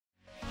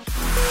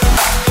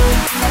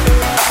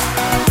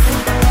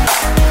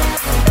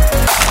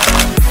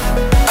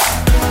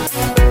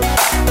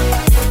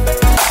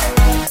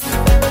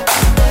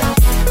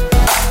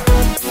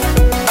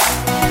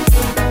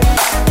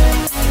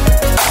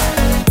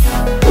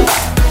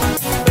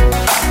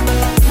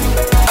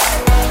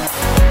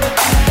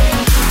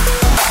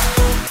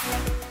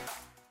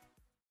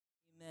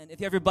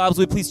you have your Bibles,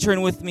 would you please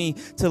turn with me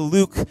to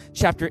Luke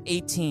chapter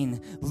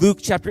 18. Luke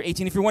chapter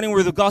 18. If you're wondering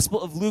where the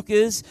Gospel of Luke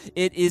is,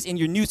 it is in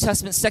your New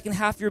Testament, second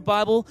half of your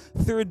Bible,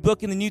 third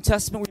book in the New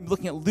Testament. We're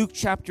looking at Luke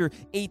chapter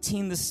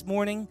 18 this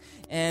morning,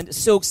 and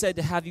so excited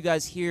to have you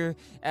guys here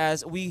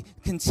as we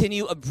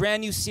continue a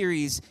brand new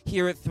series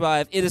here at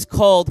Thrive. It is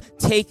called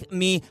Take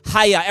Me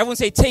Higher. Everyone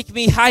say, Take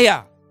Me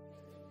Higher.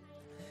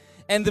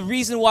 And the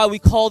reason why we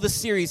call this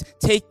series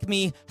Take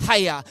Me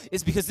Higher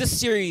is because this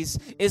series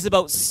is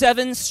about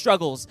 7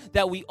 struggles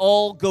that we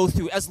all go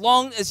through. As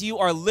long as you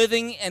are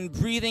living and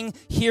breathing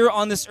here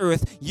on this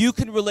earth, you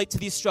can relate to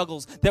these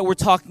struggles that we're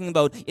talking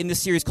about in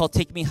this series called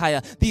Take Me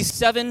Higher. These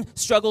 7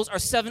 struggles are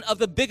 7 of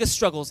the biggest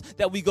struggles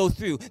that we go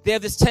through. They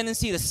have this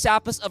tendency to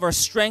sap us of our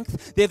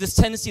strength. They have this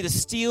tendency to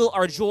steal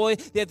our joy.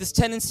 They have this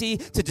tendency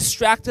to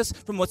distract us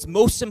from what's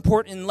most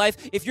important in life.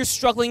 If you're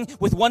struggling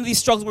with one of these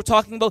struggles we're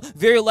talking about,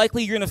 very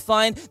likely you're going to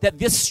find that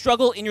this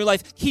struggle in your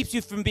life keeps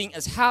you from being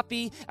as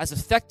happy, as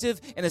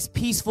effective, and as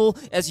peaceful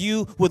as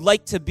you would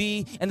like to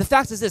be. And the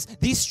fact is this,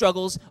 these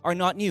struggles are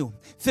not new.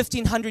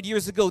 1,500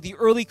 years ago, the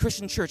early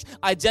Christian church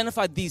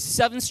identified these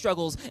 7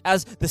 struggles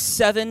as the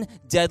 7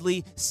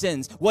 deadly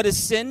sins. What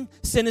is sin?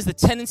 Sin is the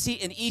tendency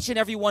in each and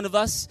every one of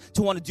us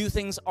to want to do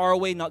things our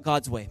way, not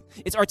God's way.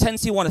 It's our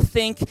tendency to want to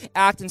think,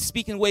 act, and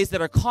speak in ways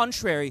that are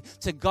contrary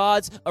to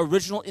God's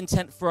original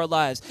intent for our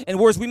lives. And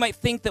whereas we might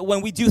think that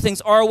when we do things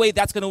our way,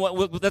 that's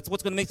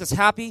what's going to make us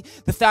happy,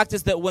 the fact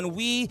is that when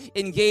we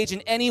engage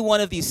in any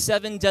one of these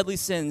 7 deadly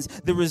sins,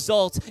 the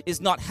result is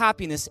not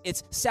happiness,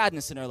 it's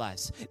sadness in our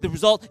lives. The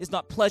result is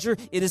not pleasure,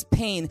 it is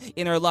pain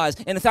in our lives.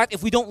 And in fact,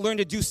 if we don't learn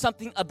to do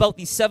something about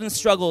these 7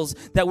 struggles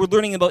that we're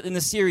learning about in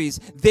this series,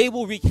 they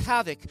will wreak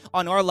havoc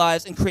on our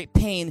lives and create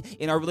pain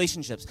in our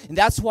relationships. And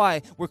that's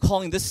why we're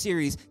calling this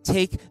series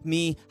Take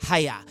Me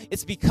Higher.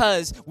 It's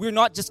because we're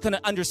not just going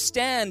to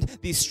understand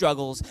these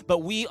struggles,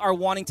 but we are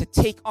wanting to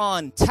take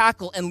on,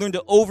 tackle, and learn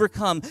to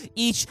overcome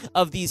each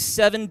of these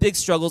 7 big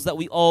struggles that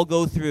we all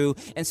go through.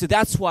 And so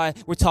that's why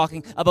we're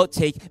talking about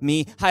Take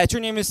Me Higher.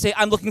 Turn to your neighbor and say,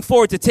 I'm looking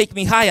forward to Take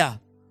Me Higher.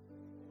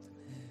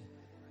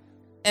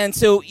 And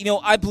so,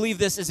 I believe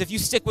this is if you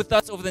stick with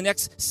us over the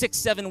next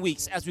 6-7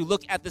 weeks as we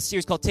look at this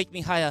series called Take Me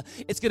Higher,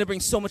 it's going to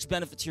bring so much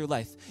benefit to your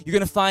life. You're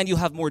going to find you'll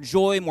have more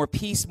joy, more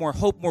peace, more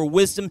hope, more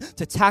wisdom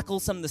to tackle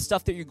some of the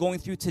stuff that you're going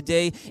through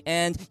today,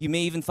 and you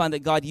may even find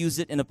that God used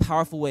it in a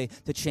powerful way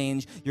to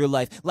change your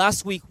life.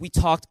 Last week, we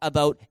talked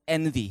about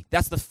envy.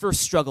 That's the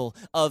first struggle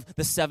of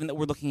the 7 that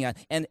we're looking at.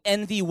 And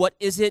envy, what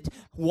is it?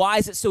 Why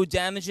is it so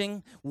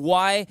damaging?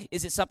 Why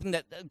is it something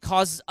that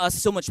causes us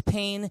so much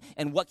pain?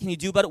 And what can you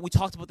do about it? We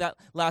talked about that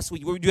last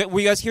week. Were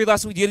you guys here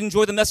last week? Did you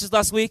enjoy the message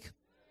last week?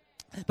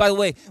 By the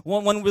way,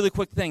 one really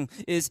quick thing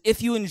is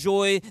if you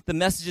enjoy the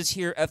messages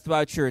here at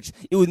Thrive Church,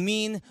 it would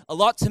mean a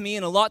lot to me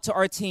and a lot to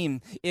our team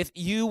if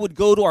you would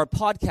go to our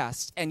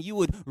podcast and you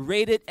would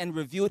rate it and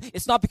review it.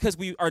 It's not because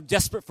we are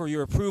desperate for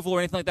your approval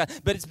or anything like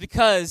that, but it's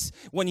because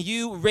when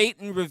you rate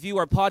and review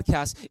our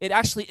podcast, it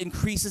actually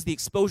increases the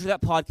exposure of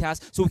that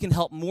podcast so we can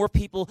help more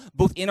people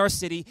both in our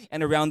city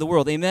and around the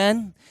world.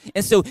 Amen?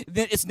 And so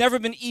it's never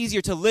been easier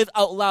to live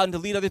out loud and to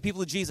lead other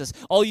people to Jesus.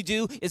 All you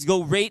do is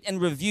go rate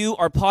and review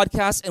our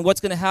podcast, and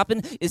what's going to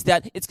happen is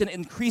that it's going to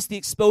increase the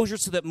exposure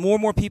so that more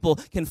and more people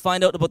can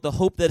find out about the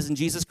hope that is in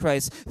Jesus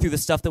Christ through the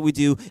stuff that we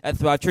do at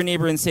Thrive. Turn to your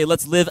neighbor and say,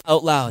 let's live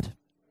out loud.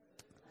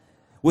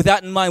 With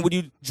that in mind, would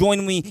you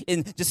join me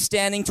in just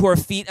standing to our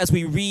feet as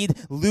we read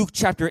Luke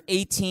chapter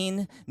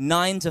 18,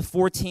 9 to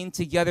 14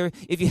 together?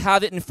 If you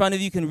have it in front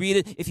of you, you can read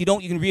it. If you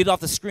don't, you can read it off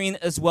the screen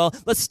as well.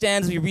 Let's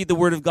stand as we read the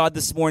word of God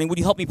this morning. Would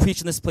you help me preach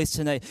in this place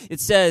tonight?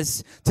 It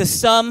says, to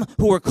some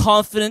who are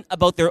confident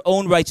about their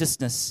own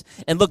righteousness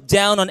and look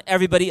down on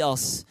everybody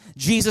else,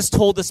 Jesus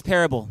told this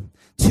parable.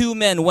 2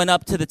 men went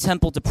up to the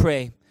temple to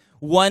pray.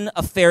 One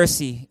a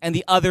Pharisee and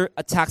the other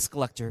a tax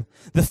collector.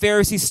 The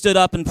Pharisee stood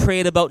up and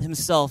prayed about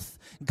himself.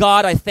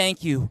 God, I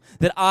thank you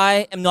that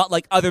I am not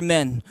like other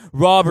men,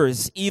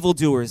 robbers,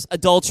 evildoers,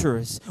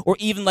 adulterers, or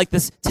even like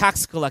this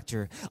tax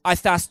collector. I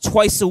fast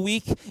twice a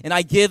week and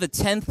I give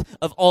 1/10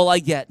 of all I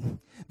get.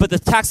 But the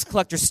tax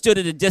collector stood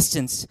at a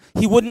distance.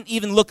 He wouldn't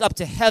even look up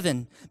to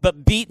heaven,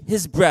 but beat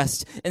his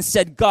breast and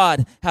said,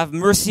 God, have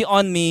mercy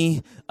on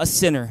me, a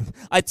sinner.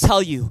 I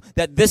tell you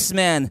that this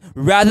man,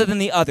 rather than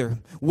the other,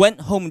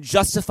 went home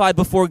justified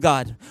before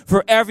God.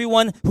 For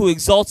everyone who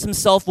exalts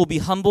himself will be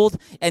humbled,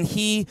 and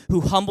he who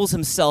humbles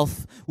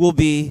himself will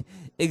be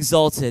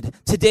exalted.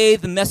 Today,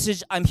 the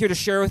message I'm here to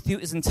share with you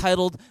is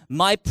entitled,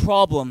 My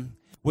Problem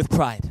with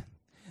Pride.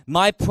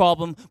 My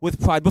problem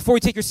with pride. Before you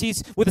take your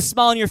seats, with a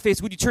smile on your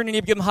face, would you turn to your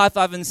neighbor, give him a high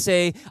five, and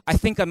say, I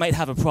think I might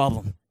have a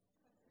problem.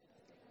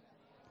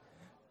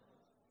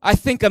 I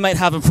think I might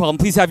have a problem.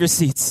 Please have your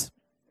seats.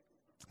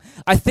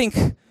 I think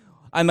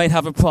I might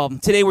have a problem.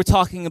 Today we're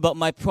talking about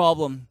my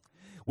problem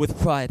with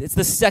pride. It's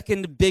the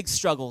second big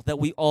struggle that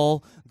we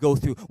all go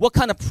through. What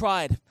kind of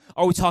pride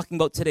are we talking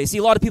about today? See,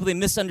 a lot of people, they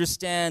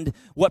misunderstand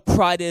what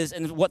pride is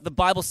and what the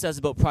Bible says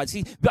about pride.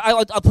 See,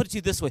 I'll put it to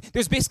you this way.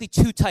 There's basically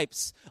 2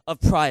 types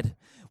of pride.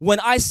 when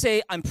I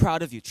say I'm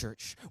proud of you,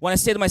 church, when I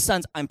say to my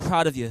sons, I'm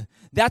proud of you,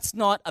 that's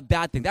not a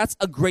bad thing. That's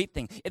a great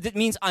thing. It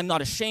means I'm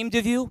not ashamed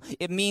of you.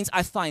 It means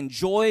I find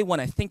joy when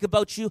I think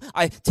about you.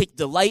 I take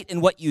delight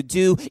in what you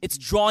do. It's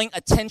drawing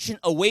attention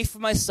away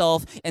from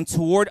myself and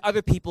toward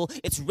other people.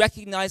 It's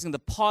recognizing the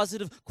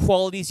positive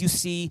qualities you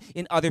see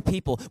in other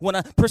people. When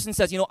a person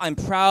says, I'm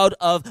proud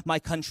of my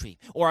country,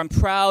 or I'm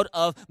proud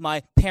of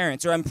my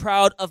parents, or I'm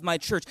proud of my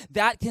church,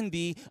 that can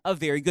be a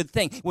very good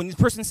thing. When this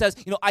person says,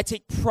 I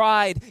take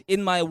pride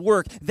in my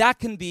work, that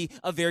can be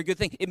a very good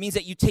thing. It means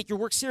that you take your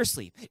work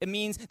seriously. It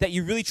means that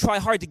you really try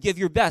hard to give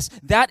your best.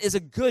 That is a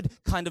good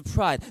kind of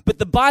pride. But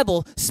the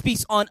Bible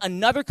speaks on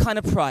another kind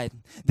of pride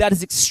that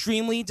is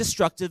extremely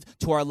destructive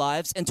to our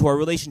lives and to our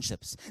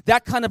relationships.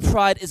 That kind of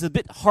pride is a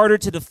bit harder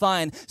to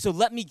define, so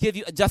let me give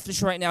you a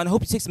definition right now, and I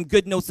hope you take some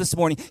good notes this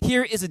morning.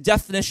 Here is a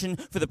definition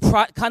for the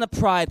kind of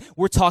pride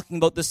we're talking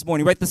about this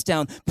morning. Write this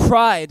down.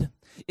 Pride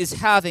is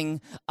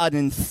having an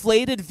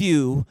inflated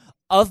view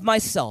of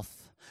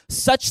myself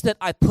such that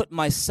I put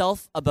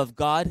myself above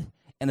God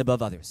and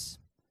above others.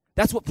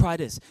 That's what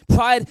pride is.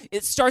 Pride,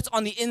 it starts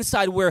on the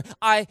inside where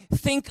I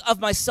think of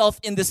myself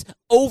in this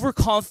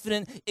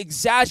overconfident,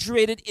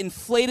 exaggerated,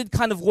 inflated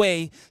kind of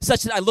way,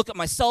 such that I look at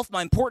myself,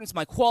 my importance,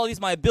 my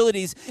qualities, my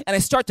abilities, and I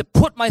start to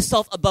put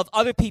myself above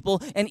other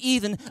people and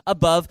even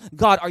above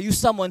God. Are you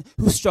someone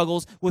who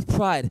struggles with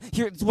pride?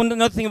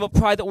 Another thing about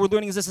pride that we're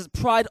learning is this: is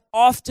pride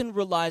often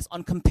relies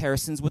on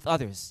comparisons with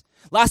others.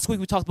 Last week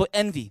we talked about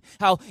envy,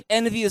 how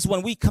envy is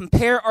when we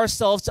compare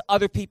ourselves to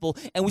other people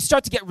and we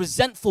start to get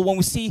resentful when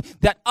we see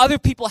that other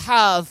people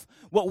have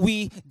what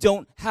we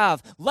don't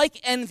have. Like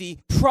envy,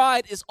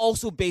 pride is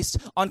also based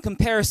on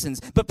comparisons,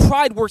 but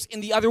pride works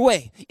in the other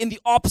way, in the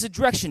opposite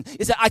direction,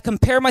 is that I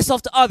compare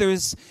myself to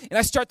others and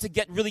I start to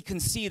get really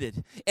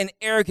conceited and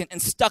arrogant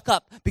and stuck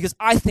up because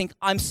I think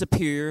I'm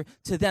superior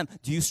to them.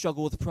 Do you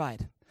struggle with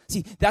pride?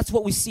 See, that's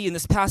what we see in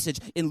this passage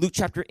in Luke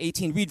chapter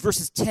 18. Read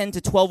verses 10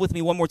 to 12 with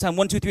me one more time.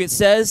 1, 2, 3. It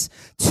says,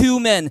 2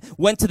 men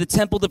went to the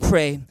temple to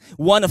pray,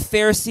 one a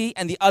Pharisee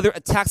and the other a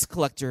tax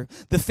collector.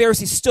 The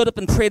Pharisee stood up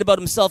and prayed about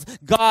himself,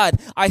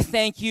 God, I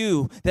thank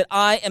you that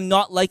I am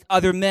not like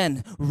other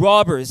men,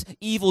 robbers,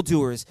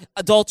 evildoers,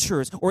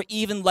 adulterers, or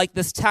even like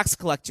this tax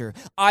collector.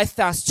 I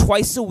fast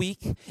twice a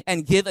week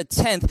and give a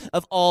tenth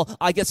of all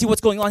I get. See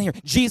what's going on here?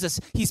 Jesus,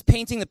 he's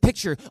painting the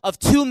picture of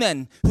 2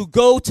 men who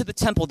go to the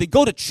temple. They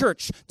go to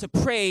church to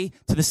pray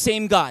to the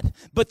same God,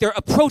 but their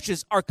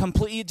approaches are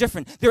completely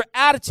different. Their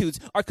attitudes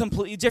are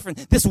completely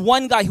different. This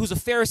one guy who's a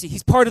Pharisee,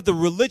 he's part of the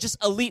religious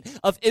elite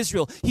of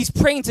Israel. He's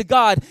praying to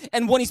God,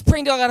 and when he's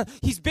praying to God,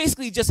 he's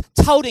basically just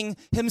touting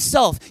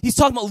himself. He's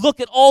talking about,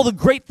 look at all the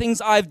great things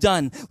I've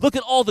done. Look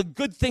at all the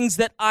good things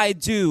that I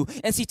do.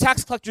 And see,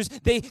 tax collectors,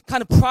 they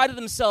kind of prided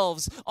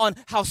themselves on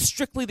how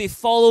strictly they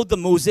followed the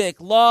Mosaic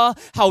law,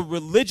 how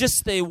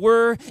religious they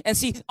were. And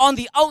see, on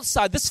the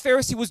outside, this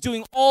Pharisee was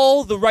doing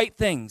all the right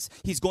things.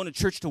 He's going to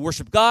church to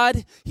worship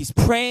God. He's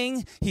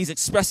praying. He's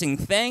expressing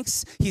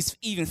thanks. He's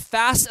even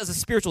fast as a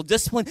spiritual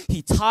discipline.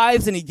 He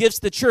tithes and he gives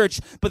to the church.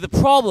 But the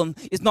problem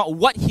is not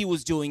what he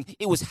was doing.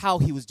 It was how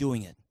he was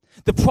doing it.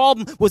 The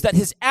problem was that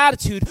his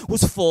attitude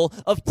was full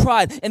of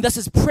pride. And thus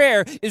his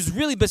prayer is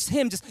really just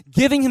him just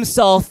giving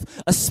himself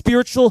a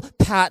spiritual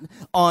pat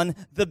on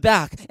the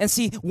back. And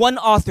see, one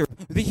author,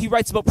 he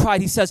writes about pride.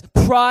 He says,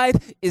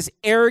 pride is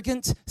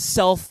arrogant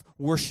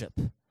self-worship.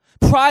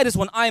 Pride is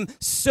when I'm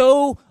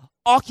so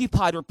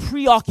occupied or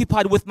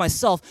preoccupied with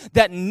myself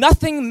that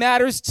nothing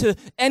matters to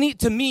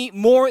me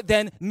more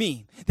than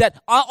me.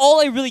 That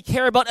all I really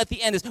care about at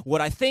the end is what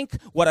I think,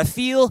 what I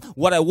feel,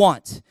 what I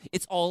want.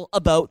 It's all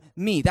about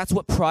me. That's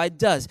what pride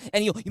does.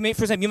 And you may,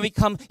 for example, you may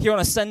come here on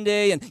a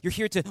Sunday and you're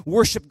here to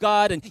worship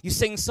God and you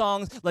sing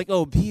songs like,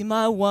 oh, be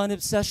my one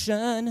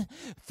obsession,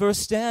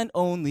 first and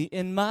only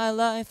in my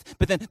life.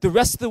 But then the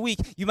rest of the week,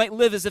 you might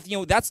live as if,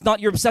 that's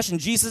not your obsession.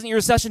 Jesus isn't your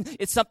obsession.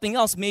 It's something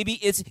else. Maybe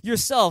it's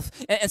yourself.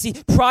 And see,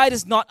 pride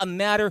is not a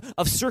matter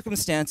of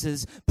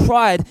circumstances.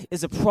 Pride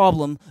is a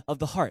problem of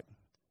the heart.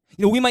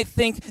 We might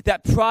think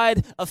that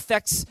pride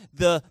affects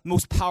the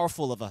most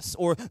powerful of us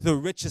or the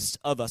richest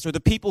of us or the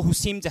people who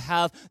seem to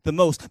have the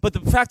most. But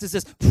the fact is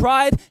this,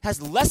 pride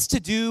has less to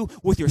do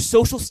with your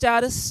social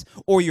status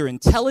or your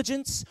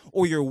intelligence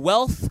or your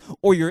wealth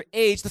or your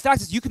age. The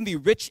fact is you can be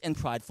rich and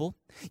prideful.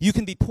 You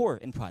can be poor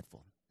and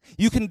prideful.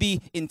 You can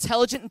be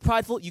intelligent and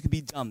prideful. You can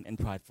be dumb and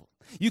prideful.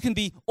 You can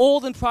be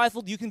old and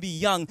prideful. You can be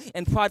young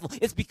and prideful.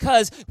 It's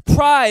because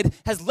pride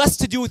has less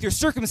to do with your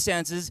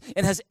circumstances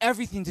and has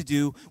everything to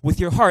do with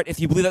your heart. If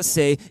you believe that,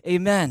 say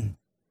amen.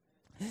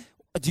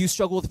 Do you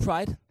struggle with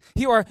pride?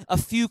 Here are a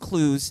few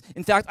clues.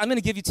 In fact, I'm going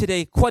to give you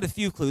today quite a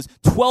few clues,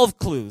 12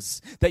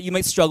 clues that you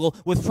might struggle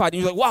with pride.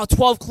 And you're like, wow,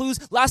 12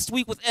 clues? Last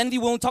week with envy,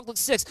 we only talked like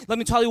 6. Let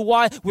me tell you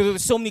why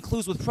there's so many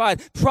clues with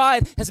pride.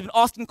 Pride has been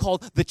often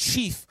called the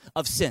chief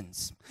of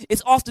sins.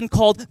 It's often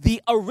called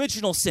the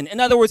original sin. In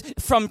other words,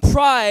 from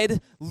pride,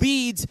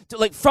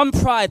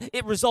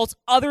 it results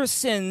other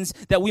sins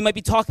that we might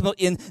be talking about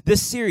in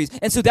this series.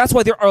 And so that's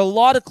why there are a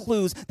lot of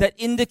clues that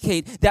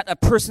indicate that a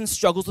person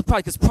struggles with pride,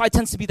 because pride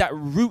tends to be that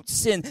root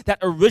sin, that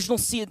original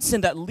sin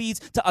that leads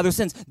to other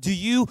sins. Do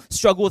you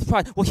struggle with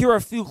pride? Well, here are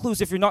a few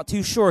clues if you're not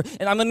too sure,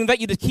 and I'm going to invite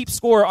you to keep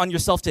score on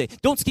yourself today.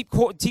 Don't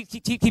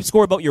keep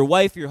score about your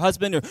wife, or your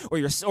husband,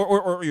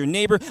 or your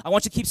neighbor. I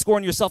want you to keep score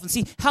on yourself and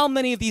see how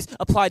many of these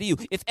apply to you.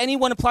 If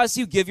anyone applies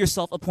to you, give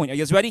yourself a point. Are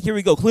you guys ready? Here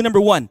we go. Clue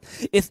number 1.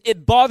 If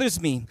it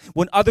bothers me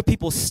when other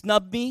people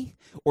snub me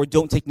or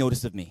don't take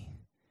notice of me.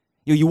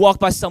 You walk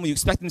by someone, you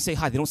expect them to say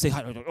hi. They don't say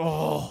hi.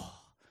 Oh,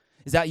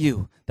 is that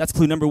you? That's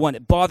clue number 1.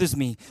 It bothers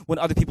me when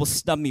other people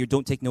snub me or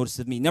don't take notice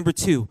of me. Number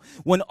 2,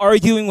 when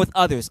arguing with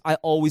others, I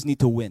always need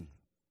to win.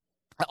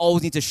 I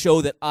always need to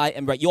show that I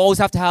am right. You always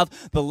have to have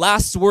the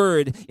last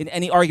word in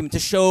any argument to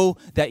show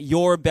that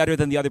you're better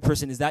than the other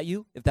person. Is that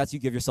you? If that's you,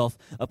 give yourself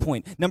a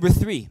point. Number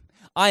 3,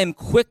 I am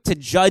quick to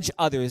judge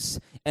others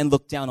and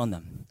look down on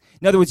them.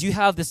 In other words, you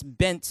have this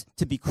bent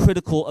to be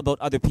critical about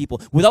other people.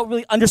 Without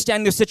really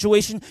understanding their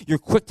situation, you're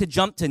quick to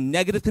jump to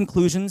negative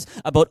conclusions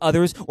about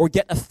others or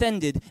get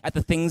offended at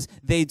the things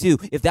they do.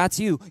 If that's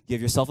you,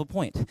 give yourself a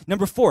point.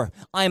 Number 4,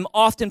 I am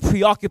often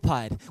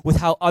preoccupied with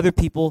how other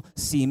people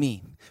see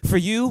me. For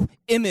you,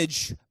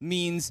 image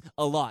means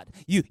a lot.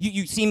 You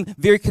seem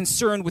very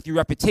concerned with your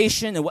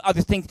reputation and what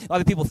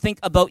other people think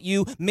about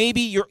you.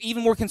 Maybe you're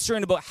even more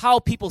concerned about how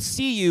people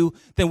see you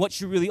than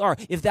what you really are.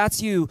 If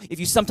that's you,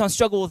 if you sometimes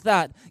struggle with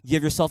that,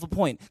 give yourself a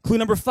point. Clue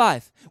number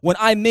 5, when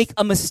I make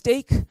a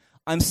mistake,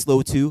 I'm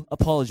slow to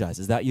apologize.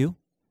 Is that you?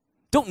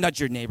 Don't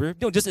nudge your neighbor.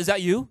 Is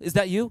that you? Is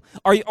that you?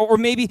 Or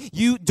maybe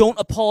you don't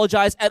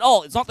apologize at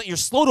all. It's not that you're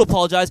slow to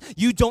apologize.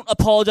 You don't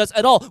apologize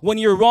at all. When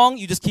you're wrong,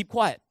 you just keep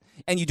quiet.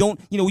 And you don't,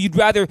 you'd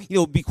rather,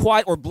 be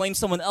quiet or blame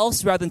someone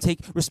else rather than take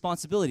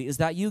responsibility. Is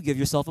that you? Give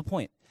yourself a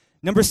point.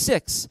 Number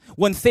 6,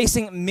 when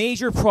facing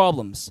major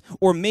problems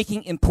or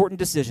making important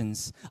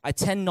decisions, I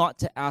tend not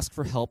to ask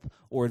for help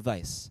or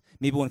advice.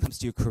 Maybe when it comes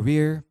to your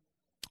career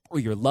or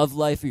your love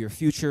life or your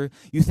future,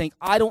 you think,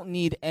 I don't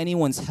need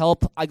anyone's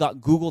help. I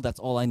got Google. That's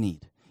all I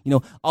need.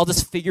 I'll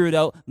just figure it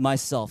out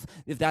myself.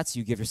 If that's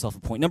you, give yourself a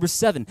point. Number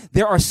 7,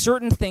 there are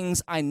certain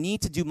things I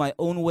need to do my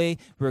own way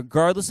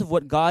regardless of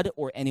what God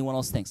or anyone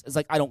else thinks. It's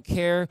like I don't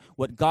care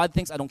what God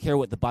thinks. I don't care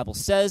what the Bible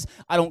says.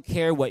 I don't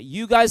care what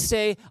you guys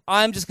say.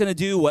 I'm just going to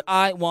do what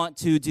I want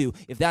to do.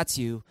 If that's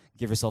you,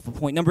 give yourself a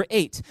point. Number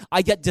 8,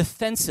 I get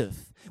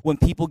defensive when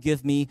people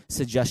give me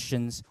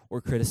suggestions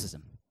or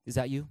criticism. Is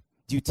that you?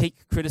 Do you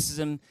take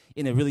criticism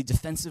in a really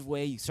defensive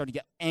way? You start to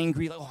get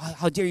angry, like, oh,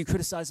 how dare you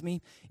criticize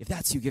me? If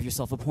that's you, give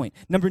yourself a point.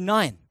 Number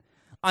 9,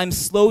 I'm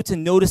slow to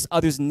notice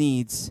others'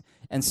 needs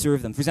and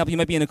serve them. For example, you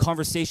might be in a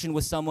conversation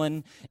with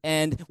someone,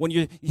 and when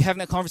you're having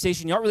that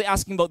conversation, you're not really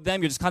asking about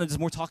them. You're just kind of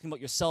more talking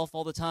about yourself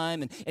all the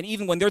time. And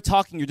even when they're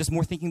talking, you're just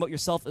more thinking about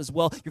yourself as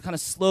well. You're kind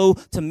of slow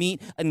to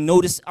meet and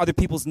notice other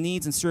people's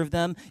needs and serve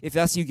them. If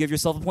that's you, give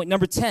yourself a point.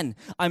 Number 10,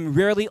 I'm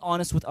rarely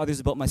honest with others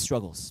about my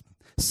struggles.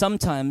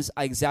 Sometimes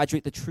I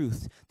exaggerate the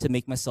truth to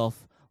make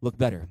myself look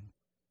better.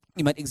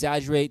 You might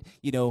exaggerate,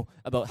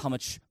 about how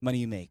much money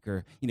you make,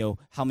 or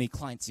how many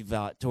clients you've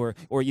got, or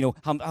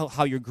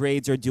how your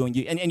grades are doing.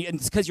 And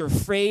it's because you're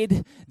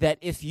afraid that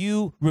if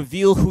you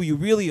reveal who you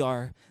really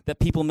are, that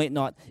people might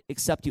not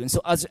accept you. And so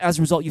as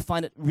a result, you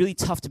find it really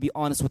tough to be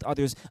honest with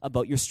others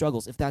about your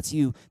struggles. If that's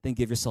you, then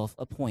give yourself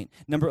a point.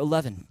 Number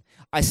 11,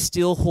 I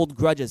still hold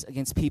grudges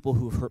against people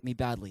who have hurt me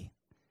badly.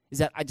 Is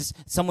that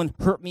someone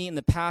hurt me in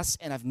the past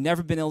and I've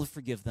never been able to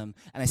forgive them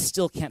and I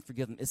still can't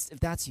forgive them.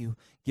 If that's you,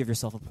 give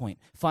yourself a point.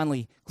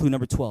 Finally, clue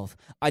number 12,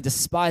 I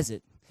despise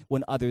it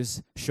when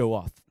others show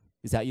off.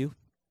 Is that you?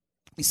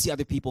 You see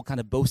other people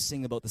kind of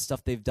boasting about the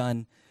stuff they've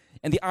done.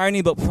 And the irony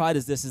about pride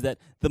is this, is that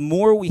the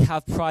more we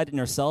have pride in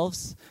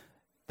ourselves,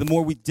 the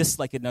more we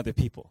dislike it in other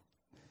people.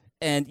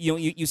 And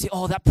you say,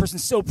 oh, that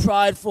person's so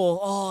prideful.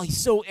 Oh, he's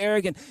so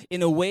arrogant.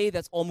 In a way,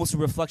 that's almost a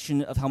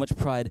reflection of how much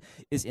pride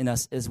is in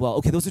us as well.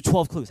 Okay, those are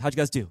 12 clues. How'd you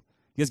guys do? You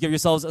guys give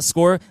yourselves a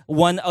score,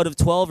 1 out of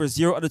 12 or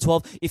 0 out of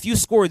 12. If you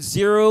scored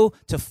 0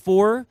 to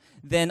 4,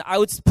 then I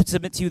would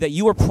submit to you that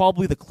you are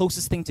probably the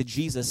closest thing to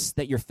Jesus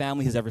that your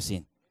family has ever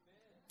seen.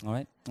 All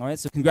right.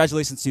 So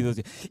congratulations to those.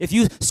 If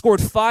you scored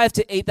 5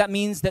 to 8, that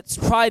means that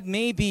pride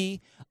may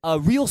be a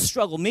real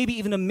struggle, maybe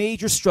even a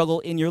major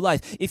struggle in your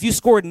life. If you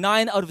scored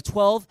 9 out of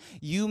 12,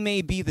 you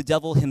may be the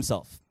devil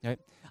himself. Right?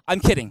 I'm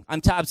kidding.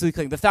 I'm absolutely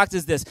kidding. The fact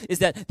is this, is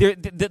that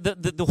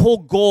the whole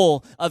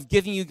goal of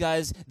giving you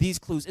guys these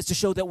clues is to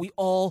show that we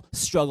all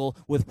struggle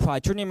with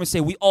pride. Turn to your neighbor and say,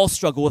 we all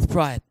struggle with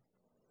pride.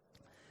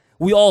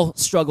 We all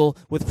struggle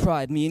with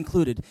pride, me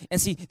included. And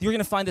see, you're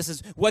going to find this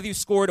is whether you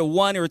scored a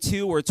 1 or a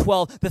 2 or a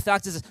 12, the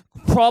fact is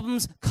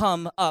problems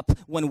come up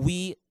when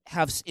we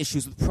have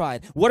issues with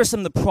pride. What are some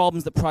of the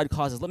problems that pride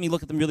causes? Let me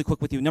look at them really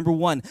quick with you. Number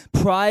 1,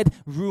 pride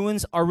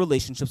ruins our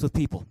relationships with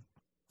people.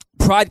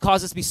 Pride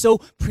causes us to be so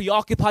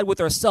preoccupied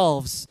with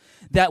ourselves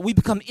that we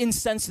become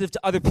insensitive to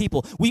other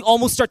people. We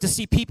almost start to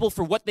see people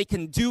for what they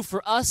can do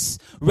for us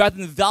rather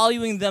than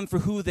valuing them for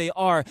who they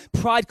are.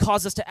 Pride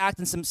causes us to act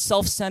in some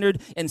self-centered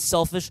and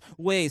selfish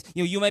ways.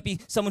 You might be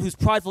someone who's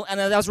prideful, and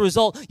as a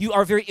result, you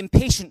are very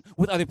impatient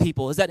with other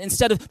people. Is that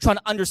instead of trying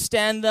to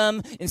understand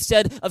them,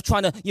 instead of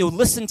trying to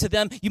listen to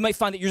them, you might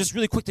find that you're just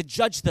really quick to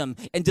judge them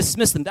and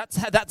dismiss them.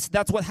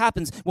 That's what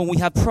happens when we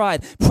have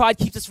pride. Pride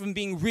keeps us from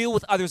being real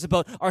with others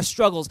about our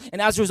struggles,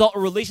 and as a result,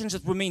 our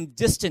relationships remain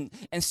distant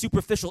and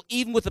superficial,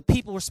 even with the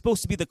people who are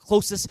supposed to be the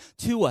closest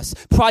to us.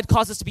 Pride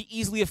causes us to be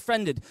easily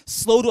offended,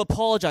 slow to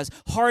apologize,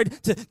 hard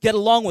to get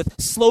along with,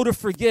 slow to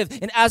forgive,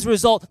 and as a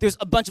result, there's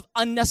a bunch of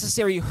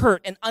unnecessary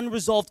hurt and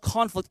unresolved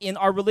conflict in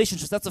our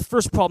relationships. That's the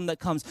first problem that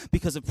comes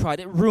because of pride.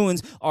 It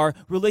ruins our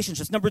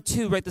relationships. Number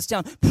 2, write this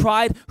down.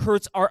 Pride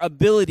hurts our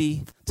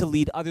ability to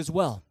lead others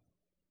well.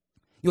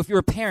 If you're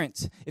a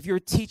parent, if you're a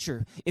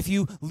teacher, if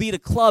you lead a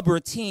club or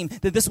a team,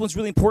 then this one's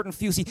really important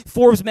for you. See,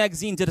 Forbes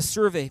magazine did a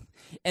survey,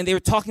 and they were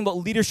talking about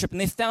leadership,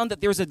 and they found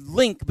that there's a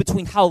link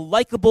between how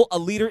likable a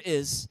leader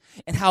is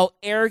and how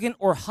arrogant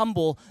or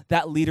humble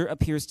that leader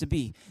appears to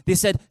be. They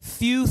said,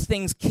 few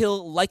things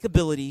kill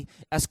likability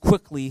as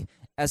quickly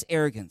as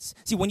arrogance.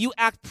 See, when you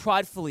act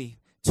pridefully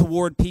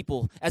toward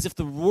people, as if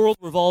the world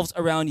revolves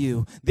around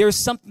you,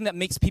 there's something that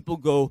makes people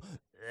go,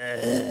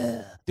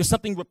 there's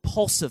something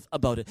repulsive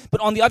about it.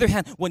 But on the other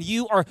hand, when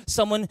you are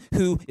someone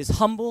who is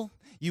humble,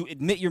 you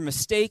admit your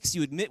mistakes,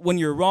 you admit when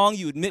you're wrong,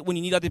 you admit when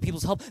you need other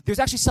people's help, there's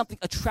actually something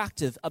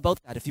attractive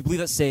about that. If you believe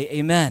that, say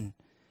amen.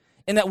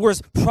 And that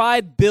whereas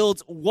pride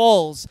builds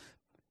walls,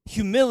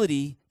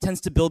 humility tends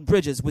to build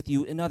bridges with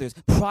you and others.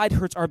 Pride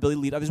hurts our ability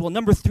to lead others well.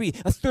 Number 3,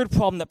 a third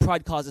problem that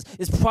pride causes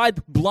is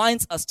pride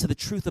blinds us to the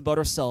truth about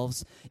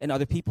ourselves and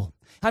other people.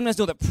 How many of us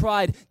know that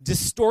pride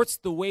distorts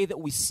the way that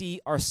we see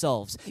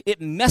ourselves?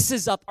 It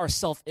messes up our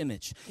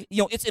self-image.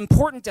 It's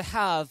important to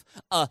have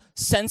a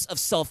sense of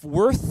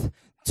self-worth,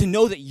 to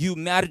know that you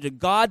matter to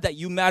God, that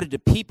you matter to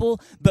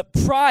people, but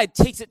pride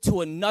takes it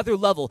to another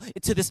level,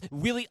 to this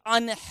really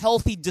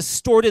unhealthy,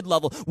 distorted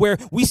level, where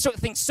we start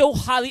to think so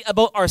highly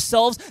about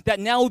ourselves that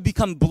now we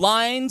become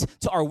blind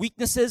to our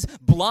weaknesses,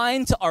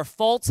 blind to our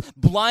faults,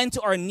 blind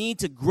to our need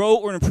to grow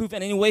or improve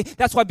in any way.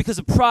 That's why, because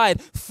of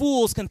pride,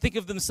 fools can think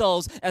of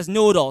themselves as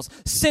know-it-alls.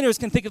 Sinners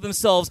can think of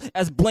themselves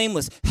as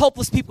blameless.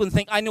 Helpless people can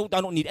think, I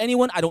don't need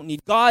anyone, I don't need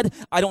God,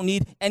 I don't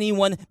need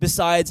anyone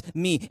besides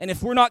me. And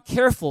if we're not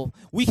careful,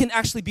 we can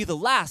actually be the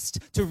last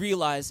to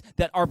realize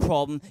that our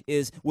problem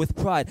is with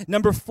pride.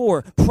 Number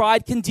 4,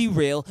 pride can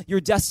derail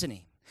your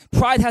destiny.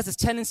 Pride has this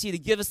tendency to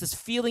give us this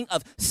feeling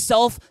of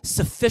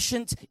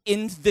self-sufficient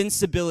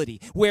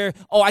invincibility, where,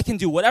 I can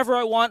do whatever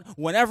I want,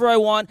 whenever I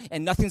want,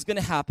 and nothing's going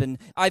to happen.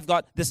 I've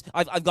got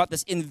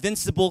this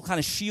invincible kind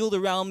of shield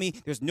around me.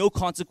 There's no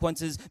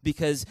consequences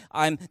because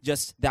I'm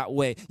just that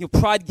way.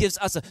 Pride gives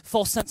us a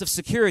false sense of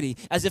security,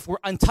 as if we're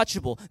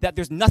untouchable, that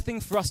there's nothing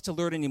for us to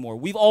learn anymore.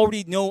 We've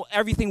already know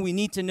everything we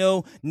need to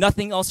know,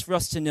 nothing else for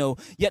us to know.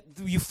 Yet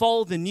you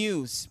follow the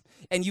news,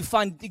 and you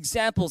find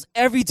examples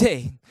every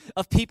day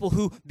of people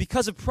who,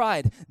 because of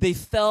pride, they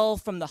fell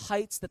from the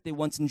heights that they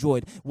once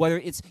enjoyed, whether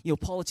it's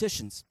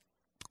politicians,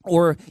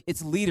 or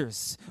it's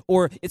leaders,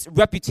 or it's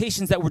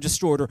reputations that were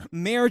destroyed, or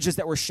marriages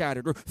that were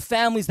shattered, or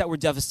families that were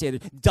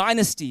devastated,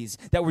 dynasties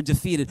that were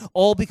defeated,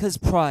 all because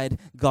pride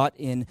got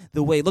in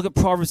the way. Look at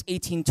Proverbs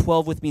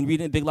 18:12 with me and read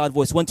it in a big loud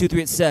voice. 1, 2,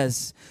 3, it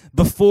says,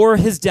 before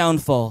his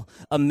downfall,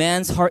 a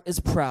man's heart is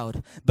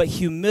proud, but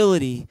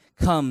humility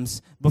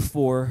comes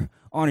before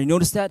honor.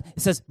 Notice that?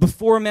 It says,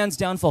 before a man's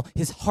downfall,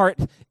 his heart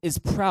is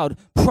proud.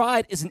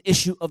 Pride is an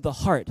issue of the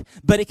heart,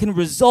 but it can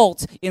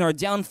result in our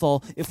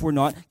downfall if we're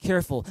not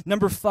careful.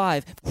 Number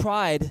 5,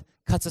 pride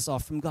cuts us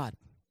off from God.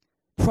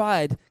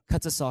 Pride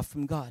cuts us off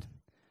from God.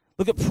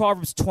 Look at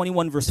Proverbs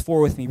 21, verse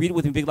 4 with me. Read it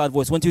with me, big loud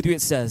voice. 1, 2, 3,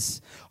 it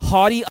says,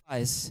 haughty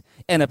eyes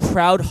and a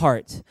proud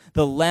heart,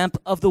 the lamp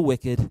of the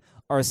wicked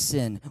are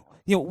sin.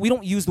 We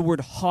don't use the word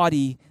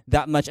haughty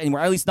that much anymore,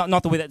 at least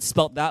not the way that's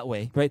spelt that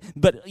way, right?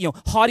 But,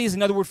 haughty is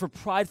another word for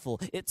prideful.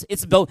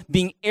 It's about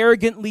being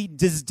arrogantly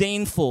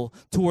disdainful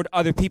toward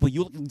other people.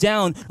 You look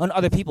down on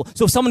other people.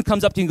 So if someone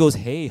comes up to you and goes,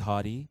 hey,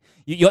 haughty,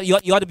 you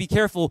ought to be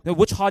careful.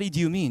 Which haughty do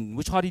you mean?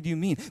 Which haughty do you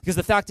mean? Because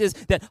the fact is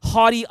that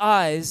haughty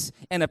eyes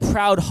and a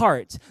proud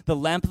heart, the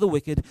lamp of the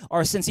wicked,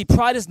 are sin. See,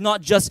 pride is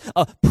not just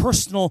a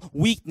personal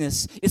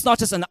weakness. It's not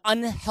just an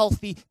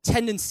unhealthy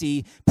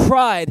tendency.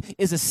 Pride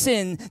is a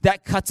sin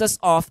that cuts us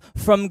off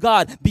from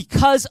God.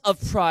 Because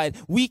of pride,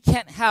 we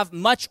can't have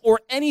much or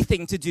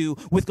anything to do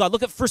with God.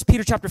 Look at 1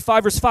 Peter chapter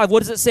 5, verse 5. What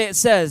does it say? It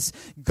says,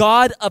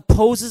 God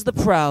opposes the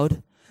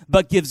proud,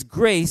 but gives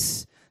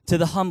grace to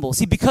the humble.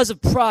 See, because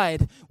of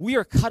pride, we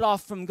are cut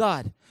off from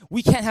God.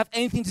 We can't have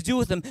anything to do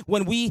with him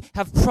when we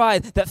have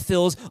pride that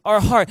fills our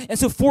heart. And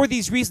so for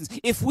these reasons,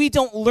 if we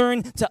don't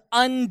learn to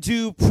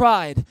undo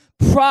pride,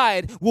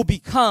 pride will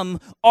become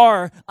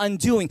our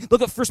undoing.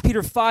 Look at 1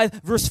 Peter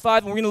 5, verse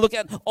 5, and we're going to look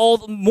at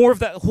more of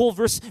that whole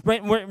verse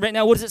right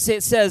now. What does it say?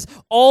 It says,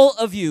 all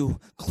of you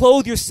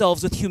clothe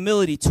yourselves with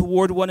humility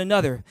toward one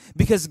another,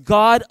 because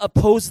God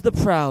opposes the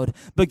proud,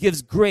 but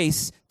gives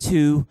grace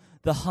to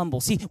the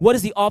humble. See, what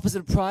is the opposite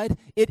of pride?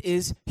 It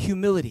is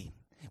humility.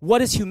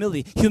 What is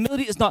humility?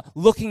 Humility is not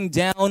looking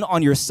down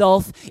on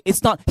yourself.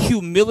 It's not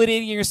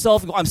humiliating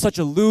yourself. I'm such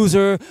a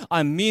loser.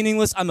 I'm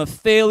meaningless. I'm a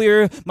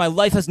failure. My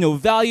life has no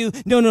value.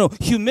 No.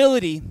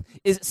 Humility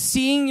is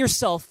seeing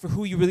yourself for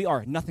who you really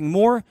are. Nothing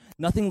more,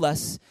 nothing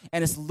less.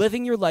 And it's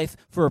living your life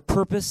for a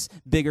purpose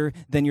bigger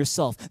than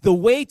yourself. The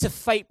way to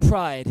fight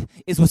pride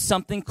is with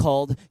something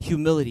called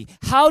humility.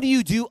 How do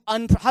you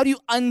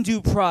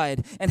undo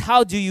pride? And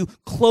how do you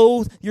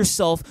clothe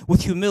yourself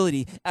with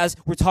humility? As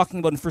we're talking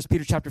about in 1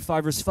 Peter chapter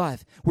 5, verse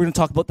 5. We're going to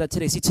talk about that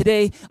today. See,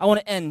 today I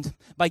want to end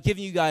by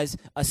giving you guys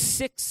a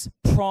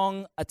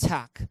 6-prong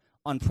attack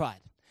on pride.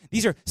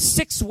 These are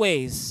 6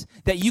 ways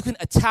that you can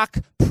attack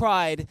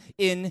pride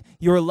in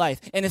your life.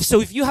 And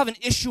if you have an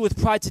issue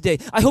with pride today,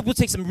 I hope you'll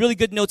take some really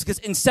good notes, because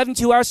in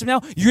 72 hours from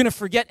now, you're going to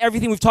forget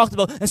everything we've talked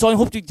about. And so I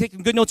hope you take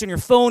some good notes on your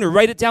phone or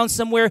write it down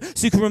somewhere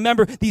so you can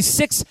remember these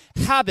 6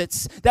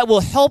 habits that will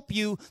help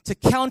you to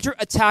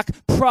counterattack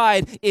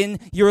pride in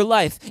your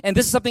life. And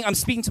this is something I'm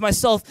speaking to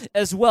myself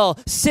as well.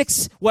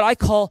 6, what I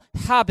call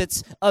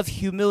habits of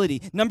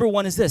humility. Number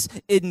 1 is this: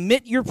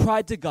 admit your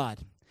pride to God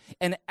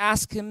and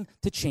ask him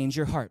to change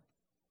your heart.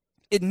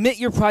 Admit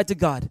your pride to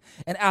God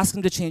and ask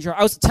him to change your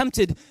heart. I was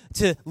tempted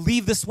to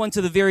leave this one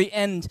to the very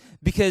end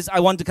because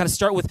I wanted to kind of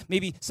start with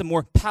maybe some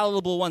more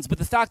palatable ones. But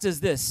the fact is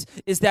this,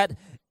 is that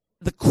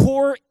the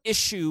core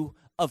issue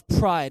of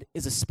pride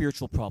is a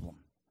spiritual problem.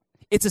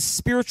 It's a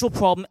spiritual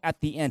problem at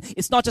the end.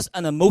 It's not just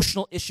an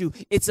emotional issue,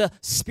 it's a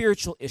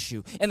spiritual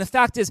issue. And the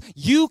fact is,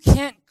 you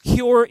can't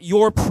cure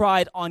your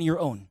pride on your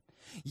own.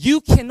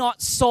 You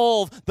cannot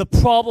solve the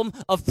problem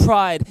of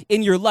pride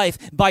in your life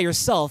by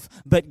yourself,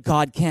 but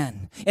God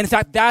can. In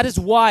fact, that is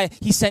why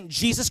he sent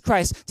Jesus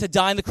Christ to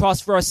die on the cross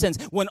for our sins.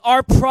 When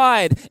our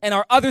pride and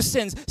our other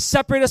sins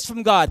separate us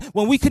from God,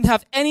 when we couldn't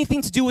have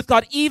anything to do with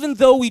God, even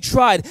though we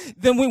tried,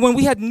 then when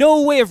we had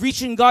no way of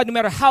reaching God, no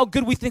matter how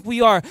good we think we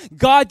are,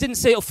 God didn't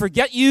say, oh,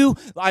 forget you,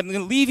 I'm going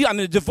to leave you, I'm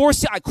going to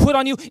divorce you, I quit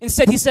on you.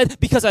 Instead, he said,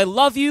 because I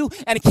love you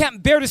and I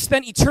can't bear to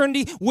spend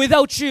eternity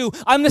without you,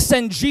 I'm going to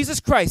send Jesus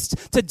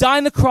Christ to die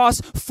on the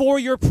cross for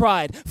your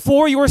pride,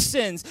 for your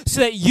sins, so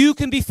that you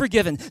can be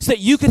forgiven, so that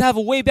you can have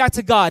a way back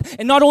to God.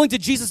 And not only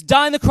did Jesus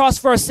die on the cross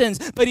for our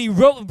sins, but he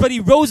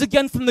rose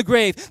again from the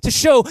grave to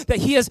show that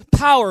he has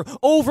power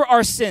over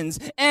our sins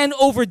and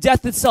over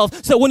death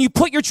itself. So when you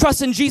put your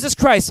trust in Jesus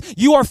Christ,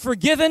 you are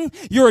forgiven,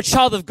 you're a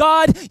child of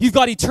God, you've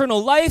got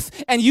eternal life,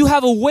 and you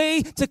have a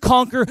way to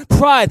conquer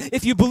pride.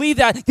 If you believe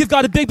that, give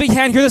God a big, big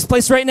hand here in this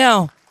place right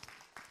now.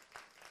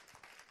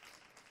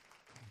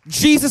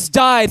 Jesus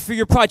died for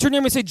your pride. Turn to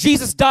him and say,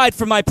 Jesus died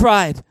for my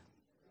pride.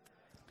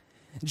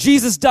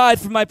 Jesus died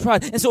for my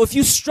pride. And so if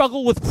you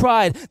struggle with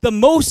pride, the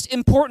most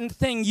important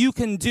thing you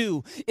can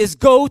do is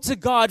go to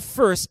God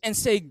first and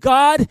say,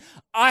 God,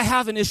 I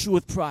have an issue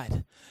with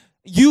pride.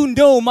 You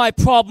know my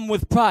problem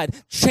with pride.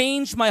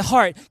 Change my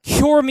heart.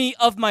 Cure me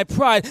of my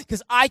pride,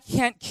 because I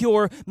can't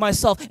cure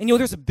myself. And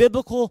there's a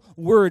biblical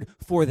word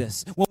for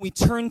this. When we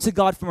turn to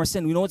God from our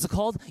sin, you know what it's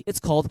called?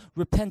 It's called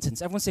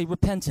repentance. Everyone say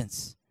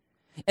repentance.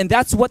 And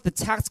that's what the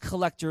tax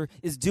collector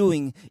is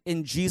doing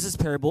in Jesus'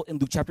 parable in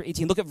Luke chapter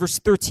 18. Look at verse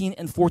 13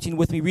 and 14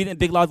 with me. Read it in a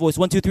big loud voice.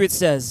 1, 2, 3, it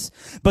says,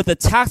 but the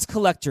tax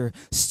collector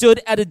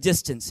stood at a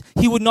distance.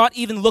 He would not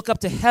even look up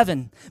to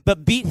heaven,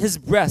 but beat his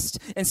breast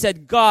and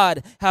said,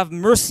 God, have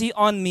mercy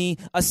on me,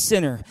 a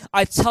sinner.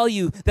 I tell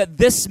you that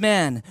this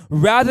man,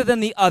 rather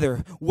than the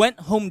other, went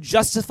home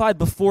justified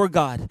before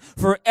God.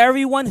 For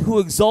everyone who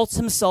exalts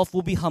himself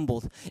will be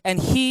humbled,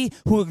 and he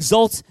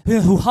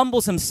who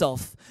humbles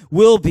himself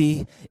will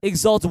be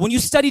exalted. When you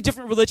study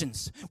different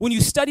religions, when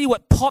you study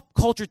what pop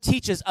culture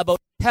teaches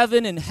about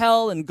heaven and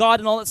hell and God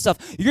and all that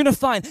stuff, you're going to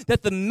find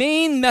that the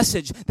main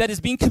message that is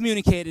being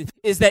communicated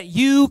is that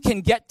you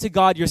can get to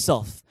God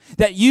yourself.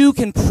 That you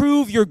can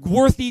prove you're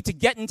worthy to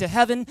get into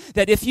heaven.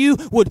 That if you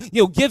would,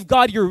 give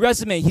God your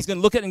resume, he's going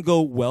to look at it and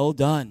go, well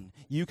done.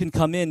 You can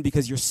come in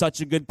because you're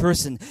such a good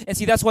person. And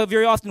see, that's why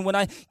very often when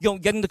I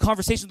get into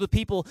conversations with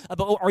people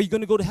about, are you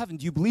going to go to heaven?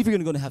 Do you believe you're going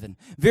to go to heaven?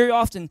 Very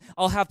often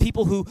I'll have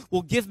people who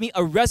will give me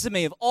a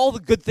resume of all the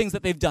good things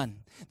that they've done.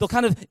 They'll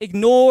kind of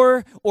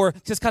ignore or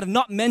just kind of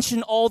not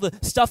mention all the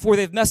stuff where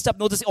they've messed up.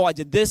 They'll just say, oh, I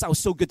did this. I was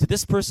so good to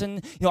this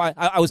person.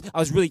 I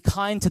was really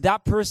kind to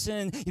that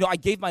person. I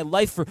gave my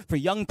life for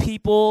young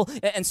people.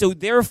 And so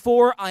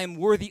therefore, I am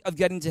worthy of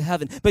getting to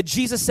heaven. But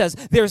Jesus says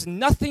there's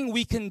nothing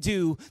we can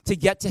do to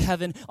get to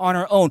heaven on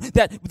our own.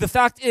 That the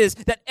fact is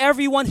that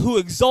everyone who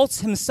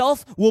exalts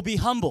himself will be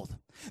humbled.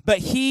 But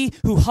he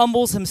who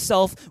humbles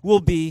himself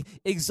will be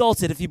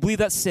exalted. If you believe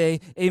that, say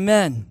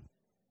amen.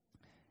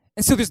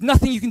 And so there's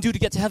nothing you can do to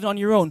get to heaven on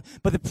your own,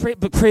 but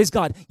praise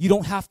God, you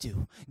don't have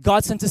to.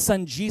 God sent his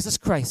son, Jesus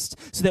Christ,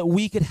 so that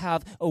we could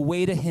have a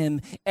way to him.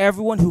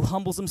 Everyone who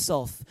humbles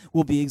himself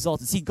will be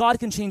exalted. See, God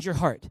can change your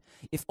heart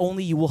if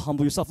only you will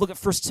humble yourself. Look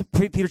at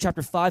 1 Peter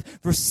chapter 5,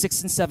 verse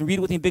 6 and 7. Read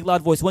it with me in big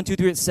loud voice. 1, 2,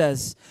 3, it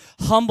says,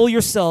 "Humble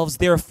yourselves,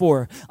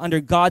 therefore, under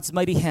God's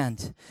mighty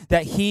hand,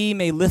 that he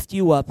may lift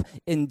you up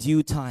in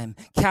due time.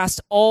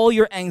 Cast all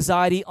your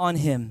anxiety on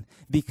him,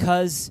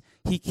 because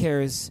he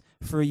cares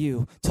for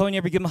you." Tell your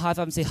neighbor, give him a high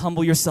five and say,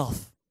 humble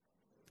yourself.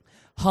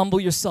 Humble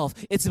yourself.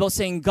 It's about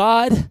saying,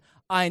 God,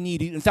 I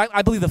need you. In fact,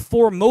 I believe the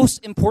 4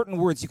 most important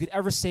words you could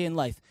ever say in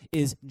life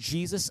is,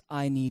 Jesus,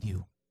 I need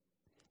you.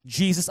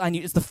 Jesus, I need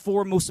you. It's the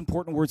 4 most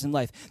important words in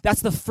life.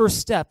 That's the first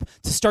step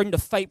to starting to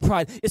fight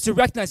pride. It's to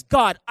recognize,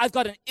 God, I've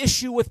got an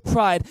issue with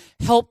pride.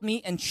 Help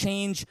me and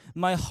change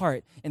my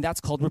heart. And that's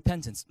called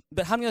repentance.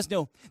 But how many of us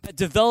know that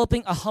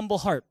developing a humble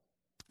heart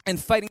and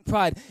fighting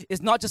pride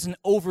is not just an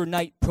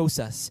overnight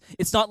process?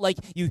 It's not like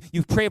you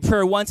pray a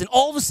prayer once and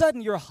all of a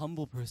sudden you're a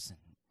humble person.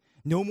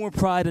 No more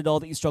pride at all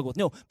that you struggle with.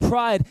 No,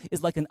 pride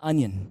is like an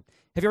onion.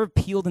 Have you ever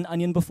peeled an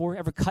onion before?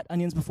 Ever cut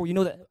onions before? You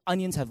know that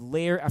onions have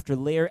layer after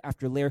layer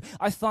after layer.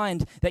 I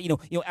find that, you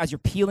know, as you're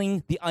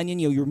peeling the onion,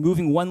 you're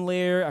removing one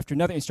layer after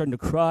another, and you're starting to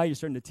cry, you're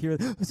starting to tear.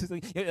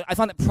 I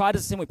find that pride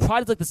is the same way.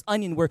 Pride is like this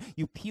onion where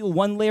you peel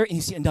one layer and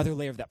you see another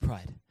layer of that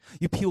pride.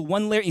 You peel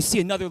one layer and you see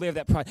another layer of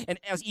that pride. And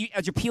as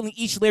you're peeling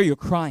each layer, you're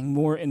crying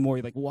more and more.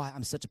 You're like, why?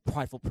 I'm such a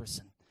prideful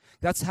person.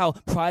 That's how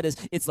pride is.